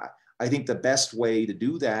I think the best way to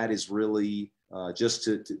do that is really just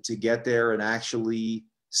to get there and actually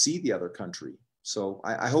see the other country. So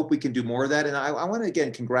I hope we can do more of that. And I want to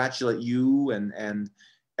again congratulate you and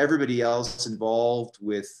everybody else involved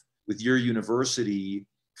with your university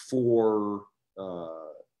for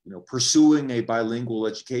pursuing a bilingual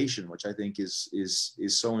education, which I think is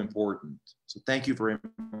so important. So thank you very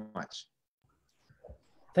much.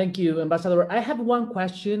 Thank you, Ambassador. I have one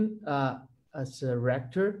question as a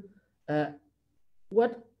rector.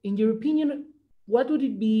 What, in your opinion, what would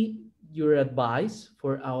it be your advice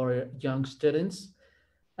for our young students?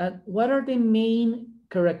 What are the main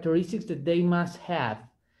characteristics that they must have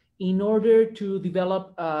in order to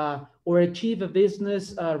develop or achieve a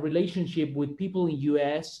business relationship with people in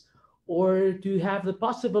US, or to have the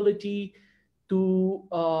possibility to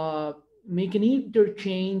make an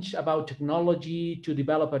interchange about technology, to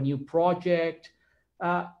develop a new project?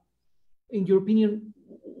 In your opinion,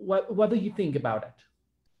 what do you think about it?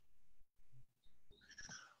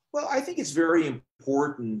 Well, I think it's very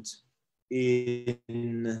important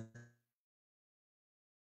in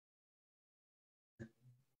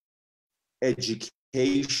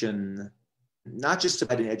education, not just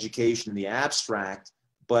about an education in the abstract,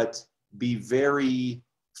 but be very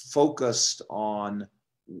focused on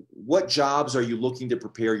what jobs are you looking to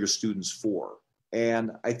prepare your students for.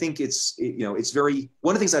 And I think it's very,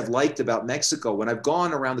 one of the things I've liked about Mexico, when I've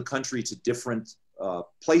gone around the country to different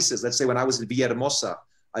places, let's say when I was in Villahermosa,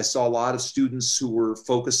 I saw a lot of students who were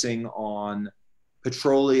focusing on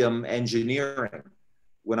petroleum engineering.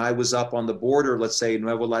 When I was up on the border, let's say in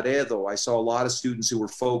Nuevo Laredo, I saw a lot of students who were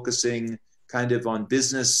focusing kind of on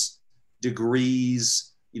business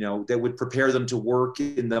degrees, that would prepare them to work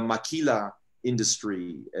in the maquila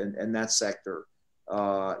industry and that sector.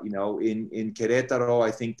 In Querétaro,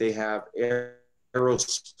 I think they have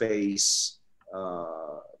aerospace,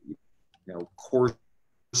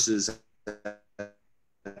 courses at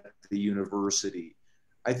the university.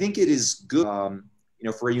 I think it is good,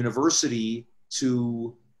 for a university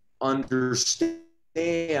to understand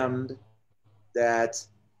that,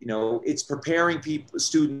 it's preparing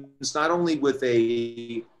students not only with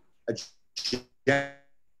a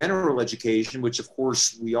general education, which of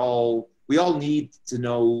course we all need to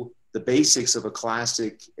know the basics of a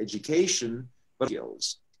classic education, but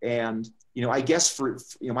skills. And, I guess for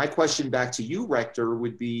my question back to you, Rector,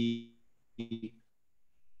 would be,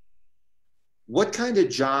 what kind of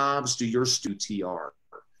jobs do your students TR?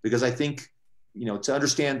 Because I think, to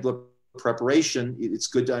understand the preparation, it's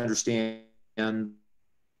good to understand.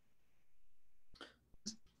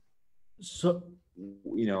 So,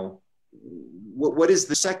 what is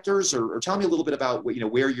the sectors, or tell me a little bit about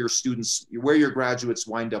where your students, where your graduates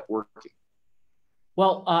wind up working.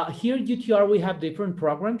 Well, here at UTR we have different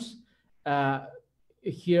programs.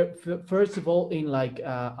 Here, first of all, in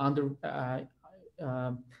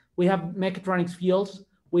we have mechatronics fields,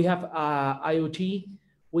 we have IoT,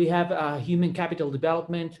 we have human capital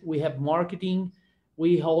development, we have marketing,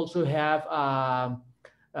 we also have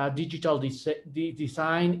digital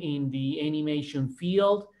design in the animation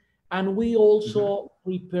field, and we also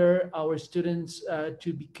prepare our students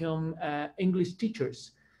to become English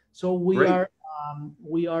teachers. So we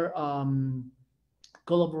are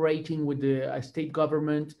collaborating with the state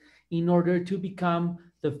government in order to become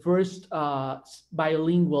the first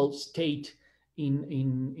bilingual state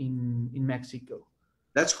in Mexico.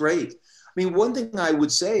 That's great. I mean, one thing I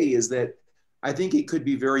would say is that I think it could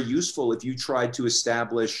be very useful if you tried to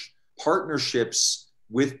establish partnerships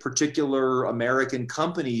with particular American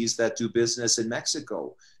companies that do business in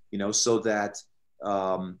Mexico, so that,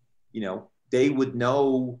 they would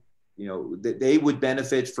know, that they would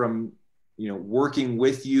benefit from, working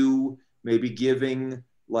with you, maybe giving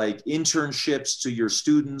like internships to your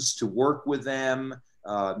students to work with them,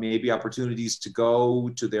 maybe opportunities to go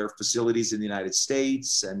to their facilities in the United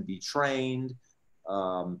States and be trained.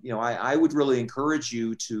 I would really encourage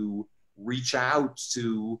you to reach out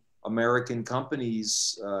to American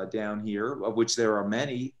companies down here, of which there are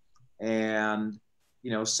many, and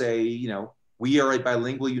say, we are a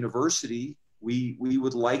bilingual university. We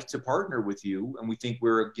would like to partner with you, and we think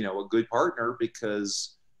we're a good partner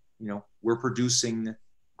because we're producing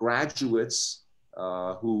graduates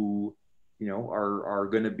who are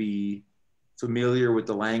going to be familiar with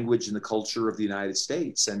the language and the culture of the United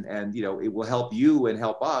States, and it will help you and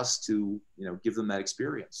help us to give them that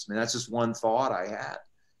experience. I mean, that's just one thought I had,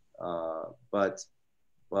 but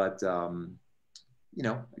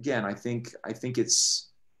again, I think it's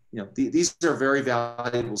these are very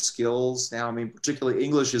valuable skills now. I mean, particularly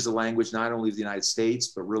English is a language not only of the United States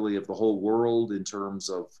but really of the whole world in terms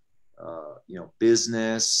of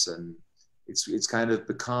business, and it's kind of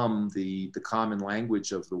become the common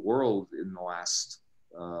language of the world in the last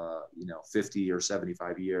 50 or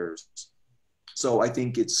 75 years. So I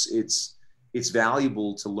think it's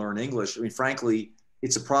valuable to learn English. I mean, frankly,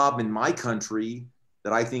 it's a problem in my country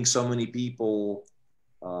that I think so many people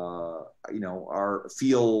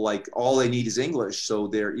feel like all they need is English. So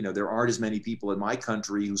there aren't as many people in my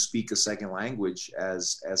country who speak a second language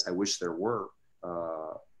as I wish there were.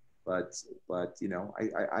 But I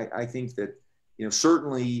think that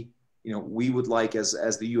certainly we would like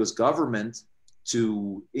as the U.S. government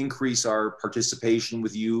to increase our participation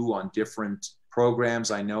with you on different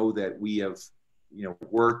programs. I know that we have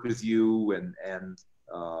worked with you, and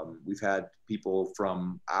we've had people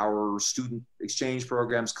from our student exchange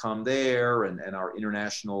programs come there, and our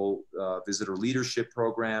international visitor leadership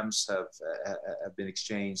programs have been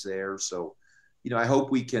exchanged there. So I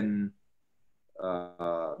hope we can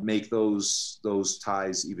make those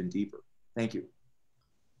ties even deeper. Thank you.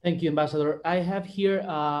 Thank you, Ambassador. I have here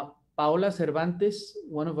Paola Cervantes,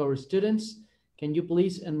 one of our students. Can you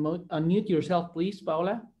please unmute yourself, please,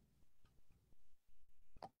 Paola?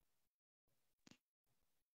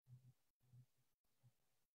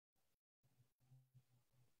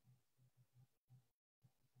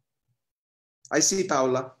 I see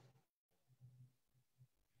Paola.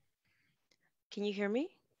 Can you hear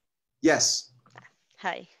me? Yes.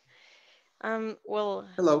 Hi. Well.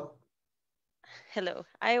 Hello. Hello.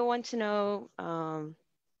 I want to know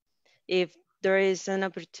if there is an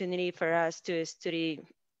opportunity for us to study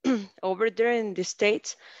over there in the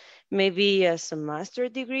States, maybe as a master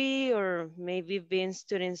degree, or maybe being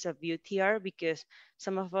students of UTR, because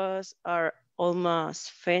some of us are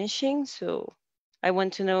almost finishing. So I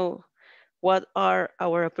want to know what are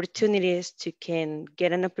our opportunities to can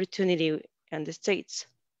get an opportunity in the States.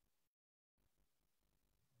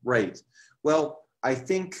 Right. Well, I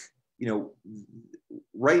think,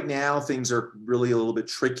 right now things are really a little bit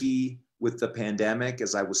tricky with the pandemic.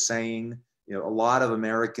 As I was saying, a lot of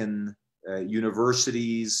American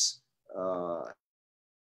universities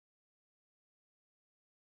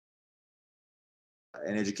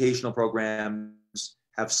and educational programs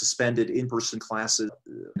have suspended in-person classes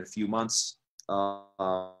in a few months.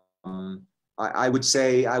 I would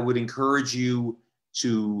say I would encourage you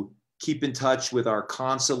to keep in touch with our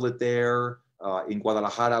consulate there in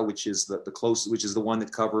Guadalajara, which is which is the one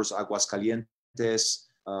that covers Aguascalientes.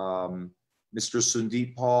 Mr.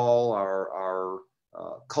 Sundit Paul, our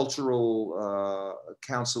cultural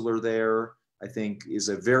counselor there, I think is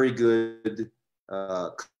a very good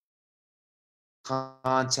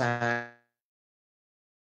contact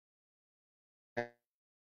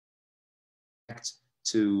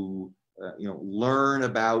to learn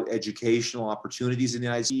about educational opportunities in the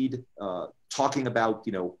United States, talking about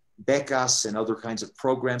becas and other kinds of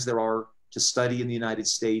programs there are to study in the United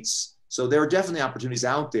States. So there are definitely opportunities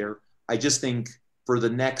out there. I just think for the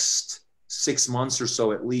next 6 months or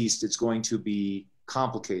so, at least, it's going to be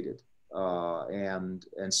complicated. And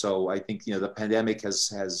so I think the pandemic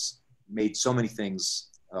has made so many things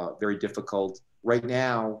very difficult. Right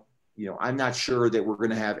now, I'm not sure that we're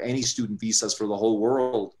going to have any student visas for the whole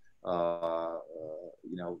world. I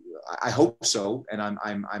hope so, and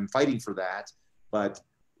I'm fighting for that, but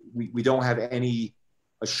we don't have any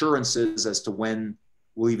assurances as to when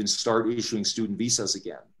we'll even start issuing student visas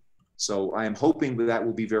again. So I am hoping that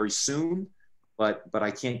will be very soon, but I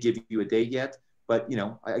can't give you a date yet. But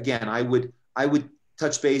again, I would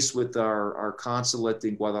touch base with our consulate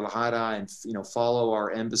in Guadalajara and follow our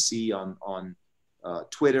embassy on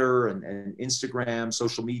Twitter and Instagram,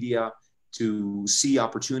 social media, to see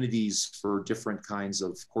opportunities for different kinds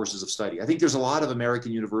of courses of study. I think there's a lot of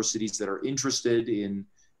American universities that are interested in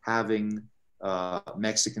having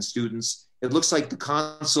Mexican students. It looks like the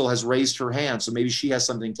consul has raised her hand, so maybe she has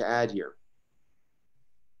something to add here.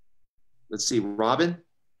 Let's see, Robin?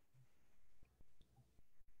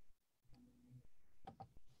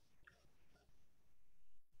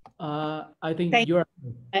 I think you're...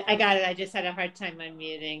 I got it. I just had a hard time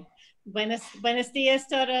unmuting. Buenos dias,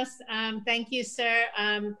 todos. Thank you, sir.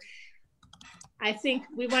 I think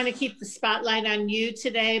we want to keep the spotlight on you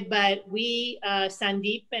today, but we,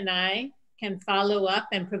 Sandeep and I, can follow up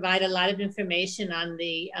and provide a lot of information on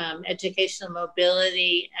the educational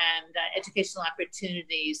mobility and educational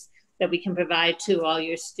opportunities that we can provide to all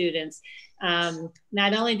your students.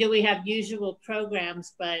 Not only do we have usual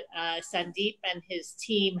programs, but Sandeep and his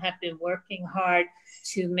team have been working hard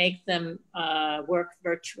to make them work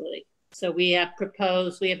virtually. So we have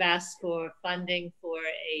asked for funding for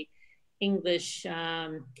a English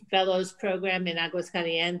fellows program in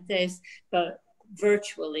Aguascalientes, but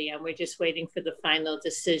virtually, and we're just waiting for the final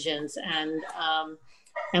decisions.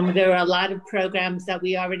 And there are a lot of programs that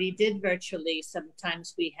we already did virtually.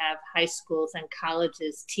 Sometimes we have high schools and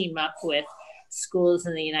colleges team up with schools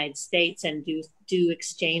in the United States and do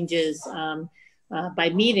exchanges by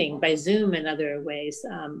Zoom and other ways.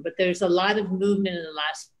 But there's a lot of movement in the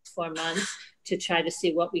last 4 months to try to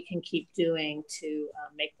see what we can keep doing to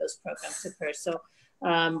make those programs occur. So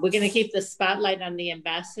we're going to keep the spotlight on the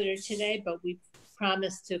ambassador today, but we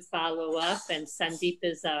promise to follow up. And Sandeep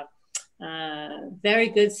is a very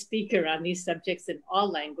good speaker on these subjects in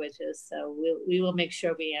all languages. So we will make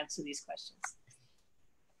sure we answer these questions.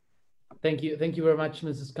 Thank you. Thank you very much,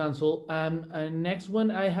 Mrs. Consul. Next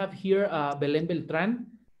one I have here, Belén Beltrán.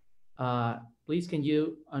 Please, can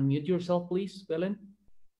you unmute yourself, please, Belén?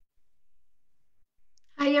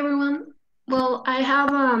 Hi, everyone. Well, I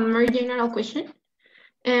have a more general question.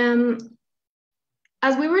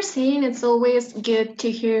 As we were saying, it's always good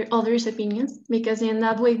to hear others' opinions, because in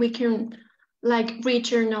that way we can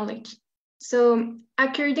reach your knowledge. So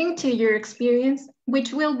according to your experience,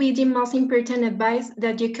 which will be the most important advice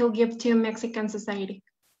that you could give to Mexican society?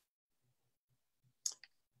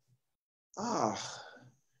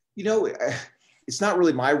 It's not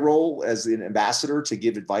really my role as an ambassador to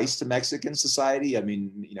give advice to Mexican society. I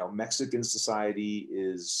mean, Mexican society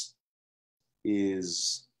is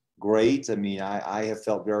great. I mean, I have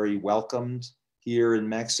felt very welcomed here in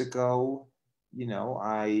Mexico.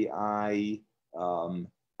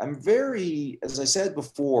 I'm very, as I said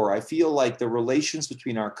before, I feel like the relations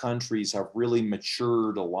between our countries have really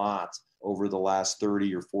matured a lot over the last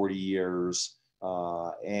 30 or 40 years.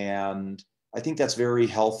 And I think that's very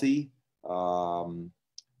healthy. I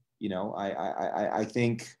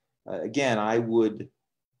think, again, I would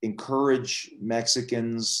encourage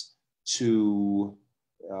Mexicans to,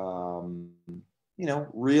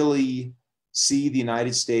 really see the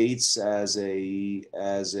United States as a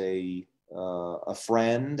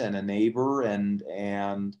friend and a neighbor, and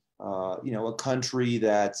a country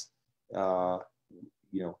that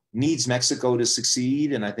needs Mexico to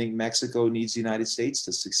succeed, and I think Mexico needs the United States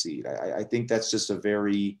to succeed. I think that's just a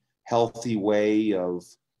very healthy way of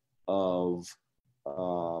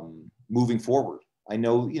moving forward. I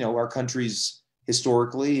know our countries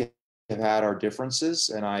historically have had our differences,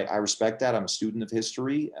 and I respect that. I'm a student of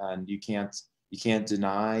history, and you can't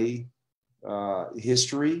deny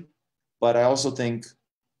history. But I also think,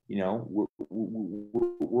 we'll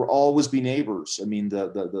always be neighbors. I mean,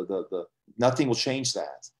 the nothing will change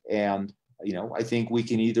that. And I think we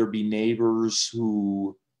can either be neighbors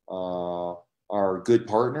who are good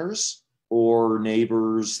partners, or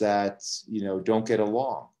neighbors that don't get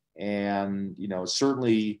along. And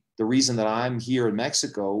certainly the reason that I'm here in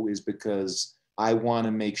Mexico is because I want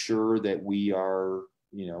to make sure that we are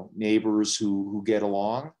neighbors who get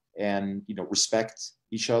along, and respect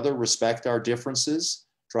each other, respect our differences,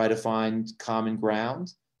 try to find common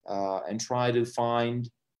ground, and try to find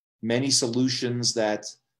many solutions that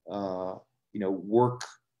work,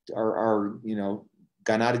 are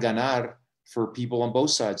ganar for people on both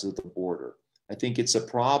sides of the border. I think it's a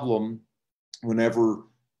problem whenever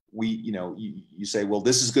you say, well,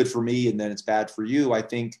 this is good for me and then it's bad for you. I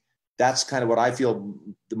think that's kind of what I feel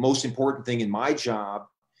the most important thing in my job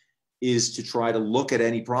is to try to look at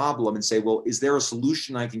any problem and say, well, is there a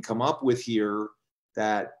solution I can come up with here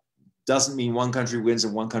that doesn't mean one country wins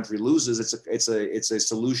and one country loses. It's a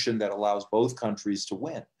solution that allows both countries to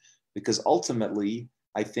win, because ultimately,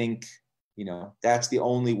 I think, you know, that's the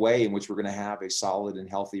only way in which we're going to have a solid and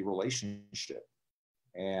healthy relationship.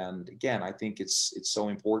 And again, I think it's so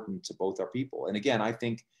important to both our people. And again, I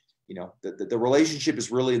think, you know, the relationship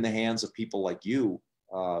is really in the hands of people like you,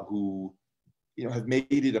 who, you know, have made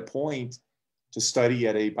it a point to study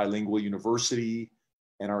at a bilingual university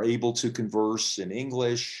and are able to converse in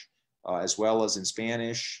English as well as in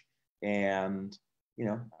Spanish. And, you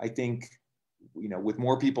know, I think, you know, with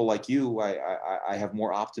more people like you, I have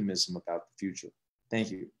more optimism about the future.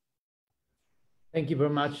 Thank you. Thank you very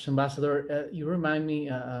much, Ambassador. You remind me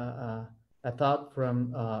a thought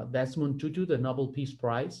from Desmond Tutu, the Nobel Peace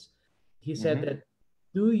Prize. He said that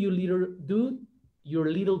do your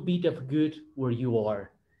little bit of good where you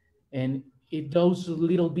are. And if those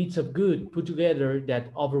little bits of good put together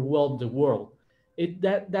that overwhelm the world,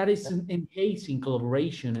 that is enhancing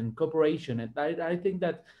collaboration and cooperation. And I think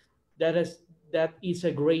that is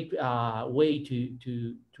a great way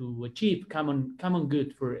to achieve common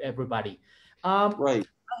good for everybody. Right.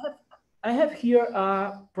 I have here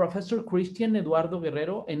Professor Christian Eduardo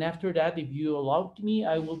Guerrero, and after that, if you allow me,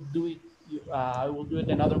 I will do it. I will do it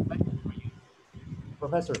another question for you,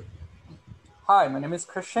 Professor. Hi, my name is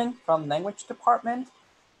Christian from Language Department,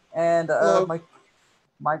 and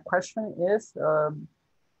my question is: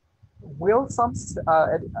 will some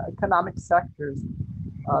economic sectors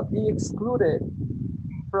be excluded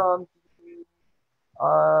from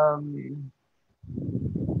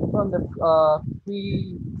the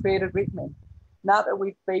free trade agreement now that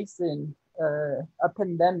we're facing a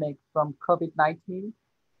pandemic from COVID-19?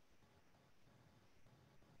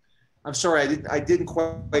 I'm sorry, I didn't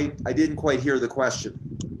quite hear the question.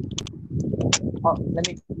 Oh, let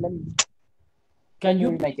me. Can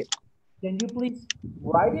you make it? Can you please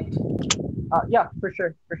write it? Yeah, for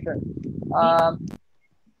sure.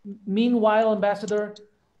 Meanwhile, Ambassador,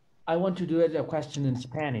 I want to do a question in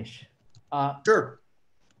Spanish. Sure.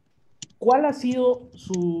 ¿Cuál ha sido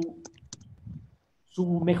su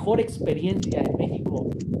mejor experiencia en México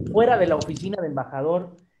fuera de la oficina de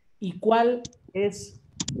embajador, y cuál es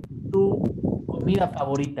su comida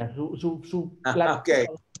favorita, su plato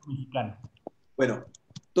mexicano? Bueno,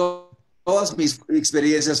 todas mis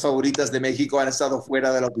experiencias favoritas de México han estado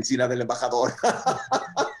fuera de la oficina del embajador.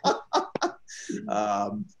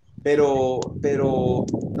 Pero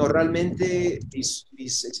no, realmente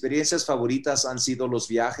mis experiencias favoritas han sido los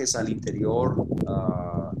viajes al interior.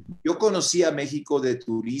 Yo conocí a México de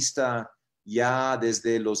turista ya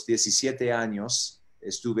desde los 17 años.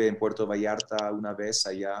 Estuve en Puerto Vallarta una vez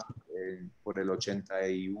allá por el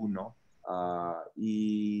 81.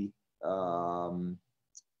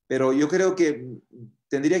 Pero yo creo que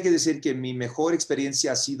tendría que decir que mi mejor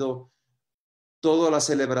experiencia ha sido toda la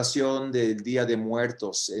celebración del Día de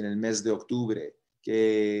Muertos en el mes de octubre,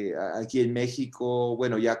 que aquí en México,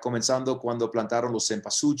 bueno, ya comenzando cuando plantaron los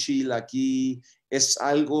cempasúchil, aquí es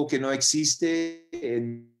algo que no existe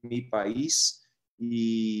en mi país,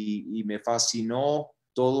 y me fascinó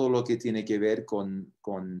todo lo que tiene que ver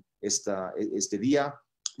con este día.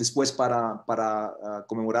 Después, para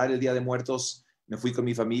conmemorar el Día de Muertos, me fui con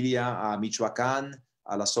mi familia a Michoacán,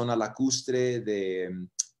 a la zona lacustre de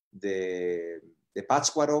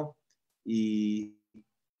Pátzcuaro, y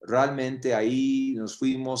realmente ahí nos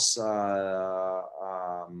fuimos al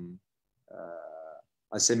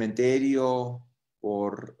cementerio,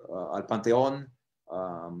 al panteón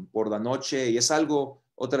por la noche, y es algo,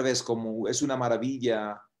 otra vez, como es una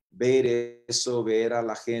maravilla ver eso, ver a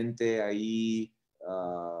la gente ahí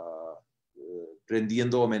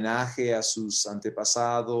rendiendo homenaje a sus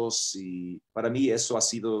antepasados, y para mí eso ha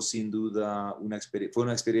sido sin duda fue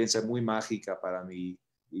una experiencia muy mágica para mí,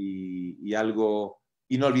 y algo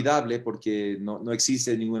inolvidable porque no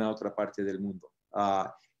existe en ninguna otra parte del mundo.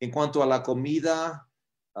 En cuanto a la comida,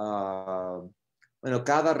 bueno,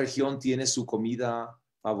 cada región tiene su comida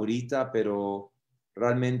favorita, pero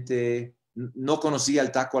realmente no conocía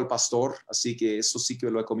el taco al pastor, así que eso sí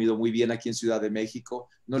que lo he comido muy bien aquí en Ciudad de México.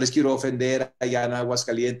 No les quiero ofender allá en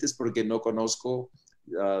Aguascalientes porque no conozco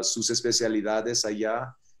sus especialidades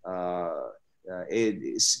allá.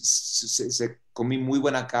 Comí muy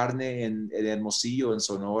buena carne en Hermosillo, en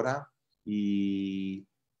Sonora, y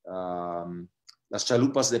las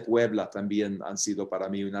chalupas de Puebla también han sido para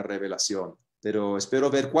mí una revelación. Pero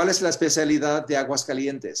espero ver, ¿cuál es la especialidad de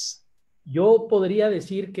Aguascalientes? Yo podría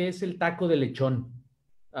decir que es el taco de lechón.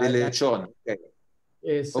 De lechón,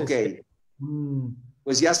 ok.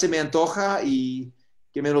 Pues ya se me antoja, y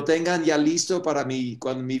que me lo tengan ya listo para mi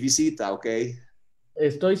visita, ok.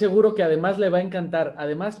 Estoy seguro que además le va a encantar.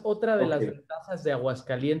 Además, otra de las Okay. ventajas de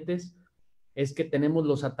Aguascalientes es que tenemos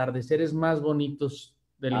los atardeceres más bonitos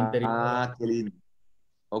del interior, Ah, qué lindo.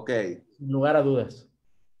 Ok. sin lugar a dudas.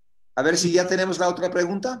 A ver si ya tenemos la otra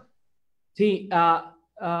pregunta. Sí, el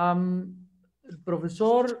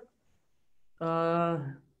profesor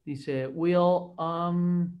dice, will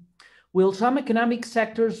some economic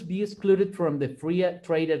sectors be excluded from the free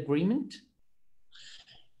trade agreement?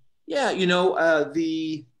 Yeah, you know,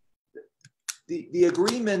 the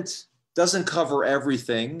agreement doesn't cover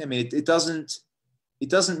everything. I mean, it doesn't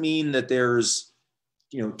mean that there's,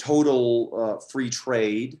 you know, total free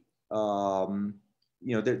trade.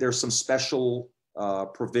 You know, there's some special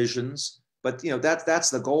provisions, but you know that's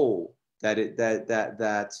the goal.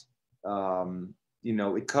 You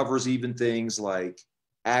know, it covers even things like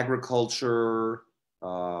agriculture.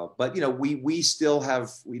 But you know, we still have,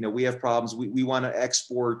 you know, we have problems. We want to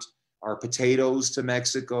export our potatoes to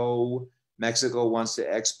Mexico. Mexico wants to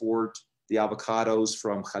export the avocados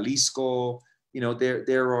from Jalisco. You know,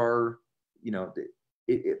 there are, you know,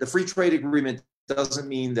 the free trade agreement doesn't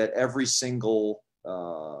mean that every single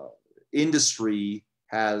industry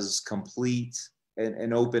has complete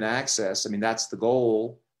and open access. I mean, that's the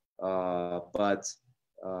goal. But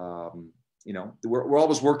you know, we're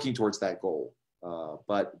always working towards that goal.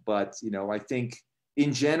 But you know, I think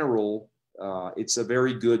in general, it's a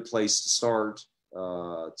very good place to start.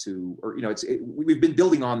 We've been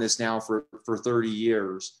building on this now for 30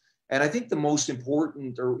 years. And I think the most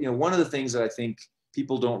important, or you know, one of the things that I think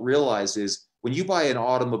people don't realize is when you buy an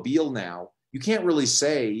automobile now, you can't really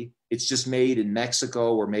say it's just made in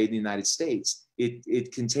Mexico or made in the United States.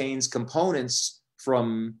 It contains components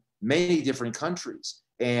from many different countries.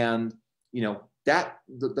 And you know, that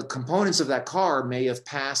the components of that car may have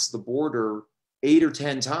passed the border 8 or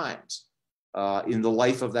 10 times in the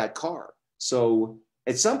life of that car. So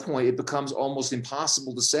at some point, it becomes almost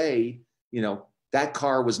impossible to say, you know, that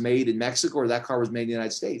car was made in Mexico or that car was made in the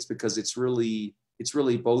United States, because it's really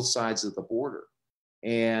both sides of the border.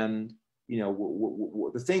 And you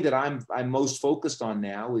know, the thing that I'm most focused on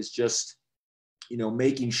now is just, you know,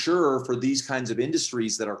 making sure for these kinds of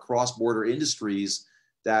industries that are cross-border industries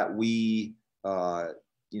that we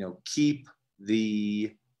you know, keep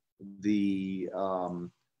the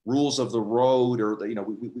rules of the road, or you know,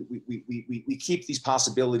 we keep these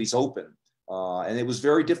possibilities open. And it was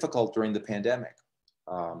very difficult during the pandemic.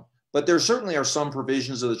 But there certainly are some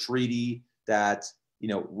provisions of the treaty that, you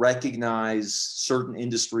know, recognize certain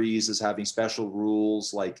industries as having special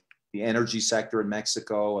rules, like the energy sector in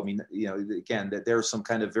Mexico. I mean, you know, again, that there are some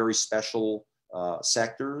kind of very special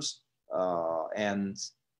sectors.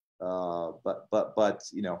 But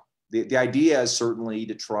you know, the idea is certainly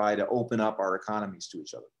to try to open up our economies to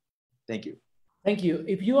each other. Thank you. Thank you.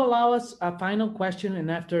 If you allow us a final question, and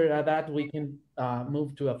after that we can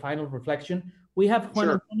move to a final reflection. We have Juan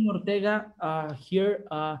Antonio Ortega here.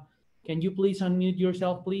 Can you please unmute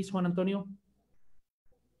yourself, please, Juan Antonio?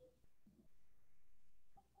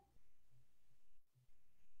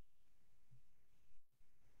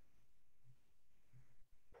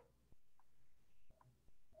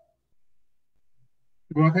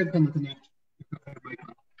 Go ahead, Juan Antonio.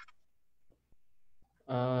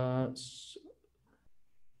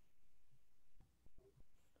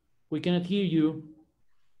 We cannot hear you.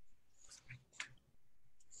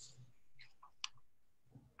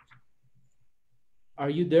 Are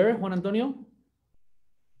you there, Juan Antonio?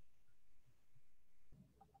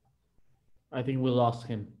 I think we lost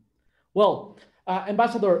him. Well,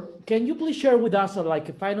 Ambassador, can you please share with us like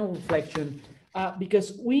a final reflection?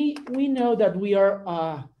 Because we know that we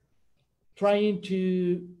are trying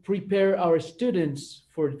to prepare our students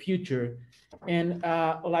for the future. And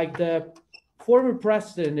like the former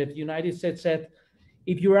president of the United States said,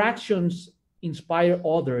 if your actions inspire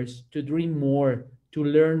others to dream more, to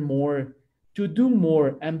learn more, to do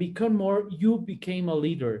more and become more, you became a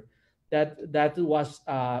leader. That was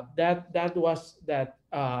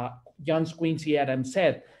John Quincy Adams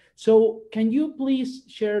said. So can you please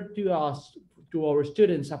share to us, to our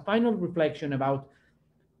students, a final reflection about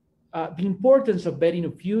the importance of betting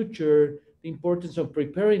a future, the importance of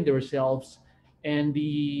preparing themselves, and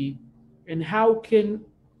how can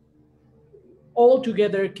all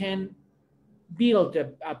together can build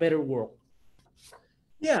a better world?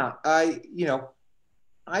 Yeah, I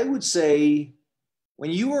would say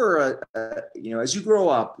when you are, you know, as you grow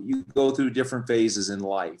up, you go through different phases in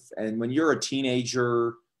life. And when you're a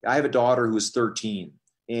teenager, I have a daughter who is 13,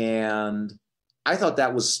 and I thought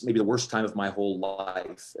that was maybe the worst time of my whole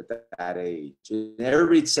life at that age. And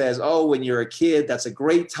everybody says, oh, when you're a kid, that's a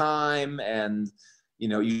great time. And, you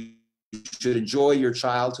know, you should enjoy your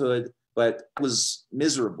childhood, but I was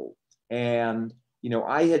miserable. And, you know,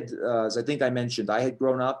 I had, as I think I mentioned, I had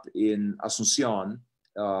grown up in Asunción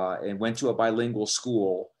and went to a bilingual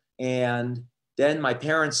school. And then my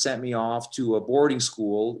parents sent me off to a boarding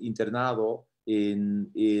school, internado,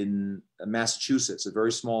 in Massachusetts, a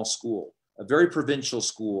very small school, a very provincial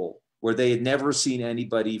school where they had never seen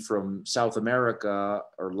anybody from South America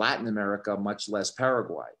or Latin America, much less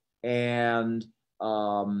Paraguay. And,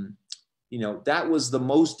 you know, that was the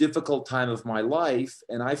most difficult time of my life.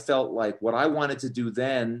 And I felt like what I wanted to do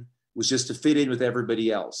then was just to fit in with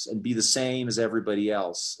everybody else and be the same as everybody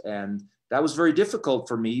else. And that was very difficult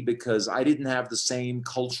for me because I didn't have the same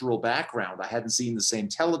cultural background. I hadn't seen the same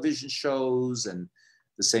television shows and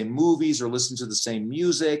the same movies or listened to the same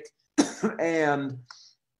music. And,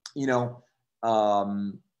 you know,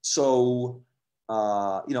 you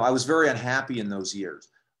know, I was very unhappy in those years.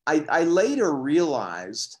 I later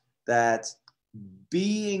realized that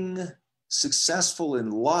being successful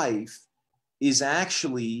in life is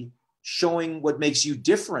actually showing what makes you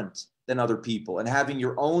different than other people and having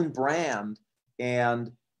your own brand.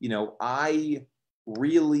 And, you know, I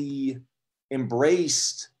really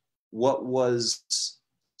embraced what was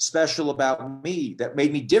special about me that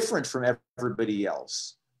made me different from everybody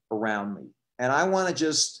else around me. And I want to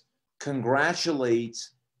just congratulate,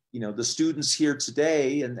 you know, the students here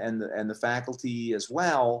today and the faculty as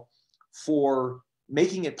well for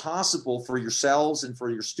making it possible for yourselves and for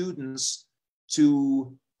your students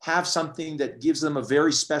to have something that gives them a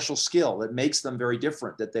very special skill, that makes them very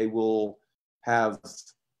different, that they will have,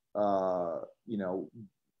 you know,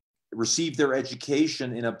 receive their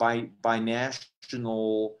education in a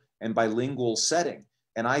binational and bilingual setting.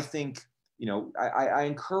 And I think, you know, I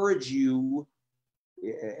encourage you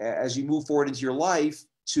as you move forward into your life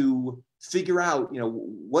to figure out, you know,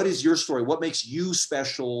 what is your story? What makes you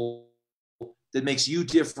special, that makes you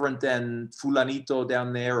different than fulanito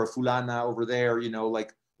down there or fulana over there, you know,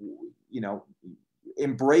 like, you know,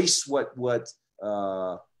 embrace what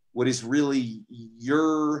is really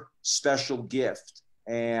your special gift,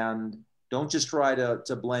 and don't just try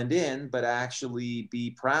to blend in, but actually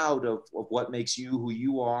be proud of what makes you who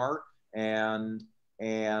you are, and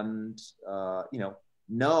you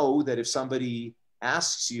know that if somebody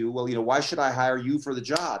asks you, well, you know, why should I hire you for the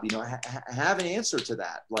job? You know, have an answer to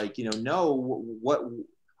that. Like, you know what,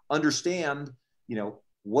 understand, you know,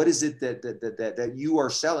 what is it that you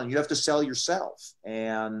are selling? You have to sell yourself.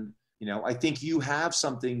 And, you know, I think you have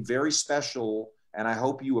something very special, and I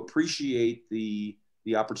hope you appreciate the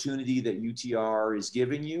opportunity that UTR is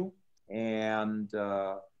giving you. And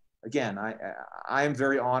again, I am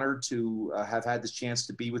very honored to have had this chance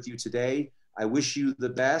to be with you today. I wish you the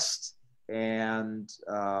best, and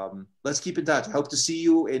let's keep in touch. I hope to see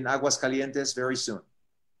you in Aguascalientes very soon.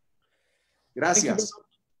 Gracias.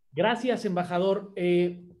 Gracias, embajador.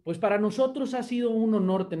 Pues para nosotros ha sido un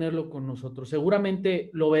honor tenerlo con nosotros. Seguramente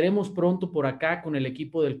lo veremos pronto por acá con el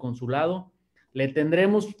equipo del consulado. Le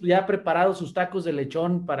tendremos ya preparados sus tacos de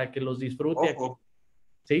lechón para que los disfrute aquí.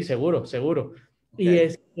 Sí, seguro, seguro.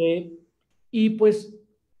 Okay. Y pues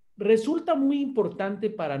resulta muy importante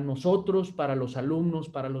para nosotros, para los alumnos,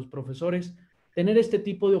 para los profesores, tener este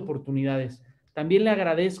tipo de oportunidades. También le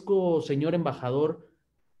agradezco, señor embajador,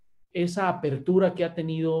 esa apertura que ha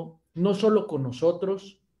tenido no solo con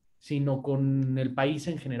nosotros, sino con el país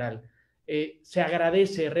en general. Se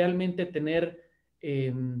agradece realmente tener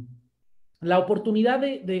la oportunidad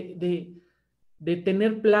de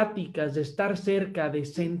tener pláticas, de estar cerca, de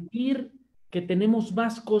sentir que tenemos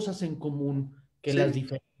más cosas en común que las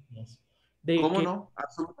diferencias. ¿Cómo no?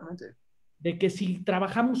 Absolutamente. De que si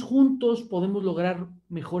trabajamos juntos podemos lograr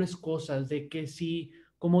mejores cosas, de que si,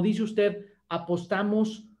 como dice usted,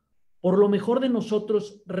 apostamos por lo mejor de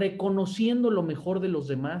nosotros, reconociendo lo mejor de los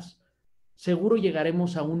demás, seguro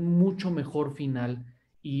llegaremos a un mucho mejor final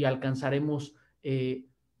y alcanzaremos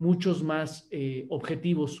muchos más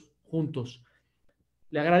objetivos juntos.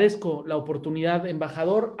 Le agradezco la oportunidad,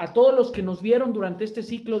 embajador, a todos los que nos vieron durante este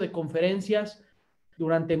ciclo de conferencias.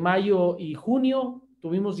 Durante mayo y junio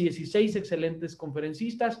tuvimos 16 excelentes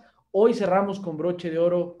conferencistas. Hoy cerramos con broche de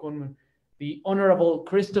oro con the Honorable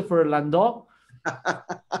Christopher Landau.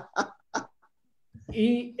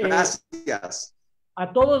 Y gracias.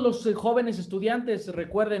 A todos los jóvenes estudiantes,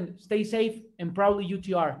 recuerden, stay safe and proudly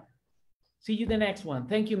UTR. See you the next one.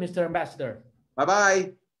 Thank you, Mr. Ambassador.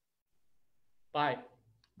 Bye-bye. Bye.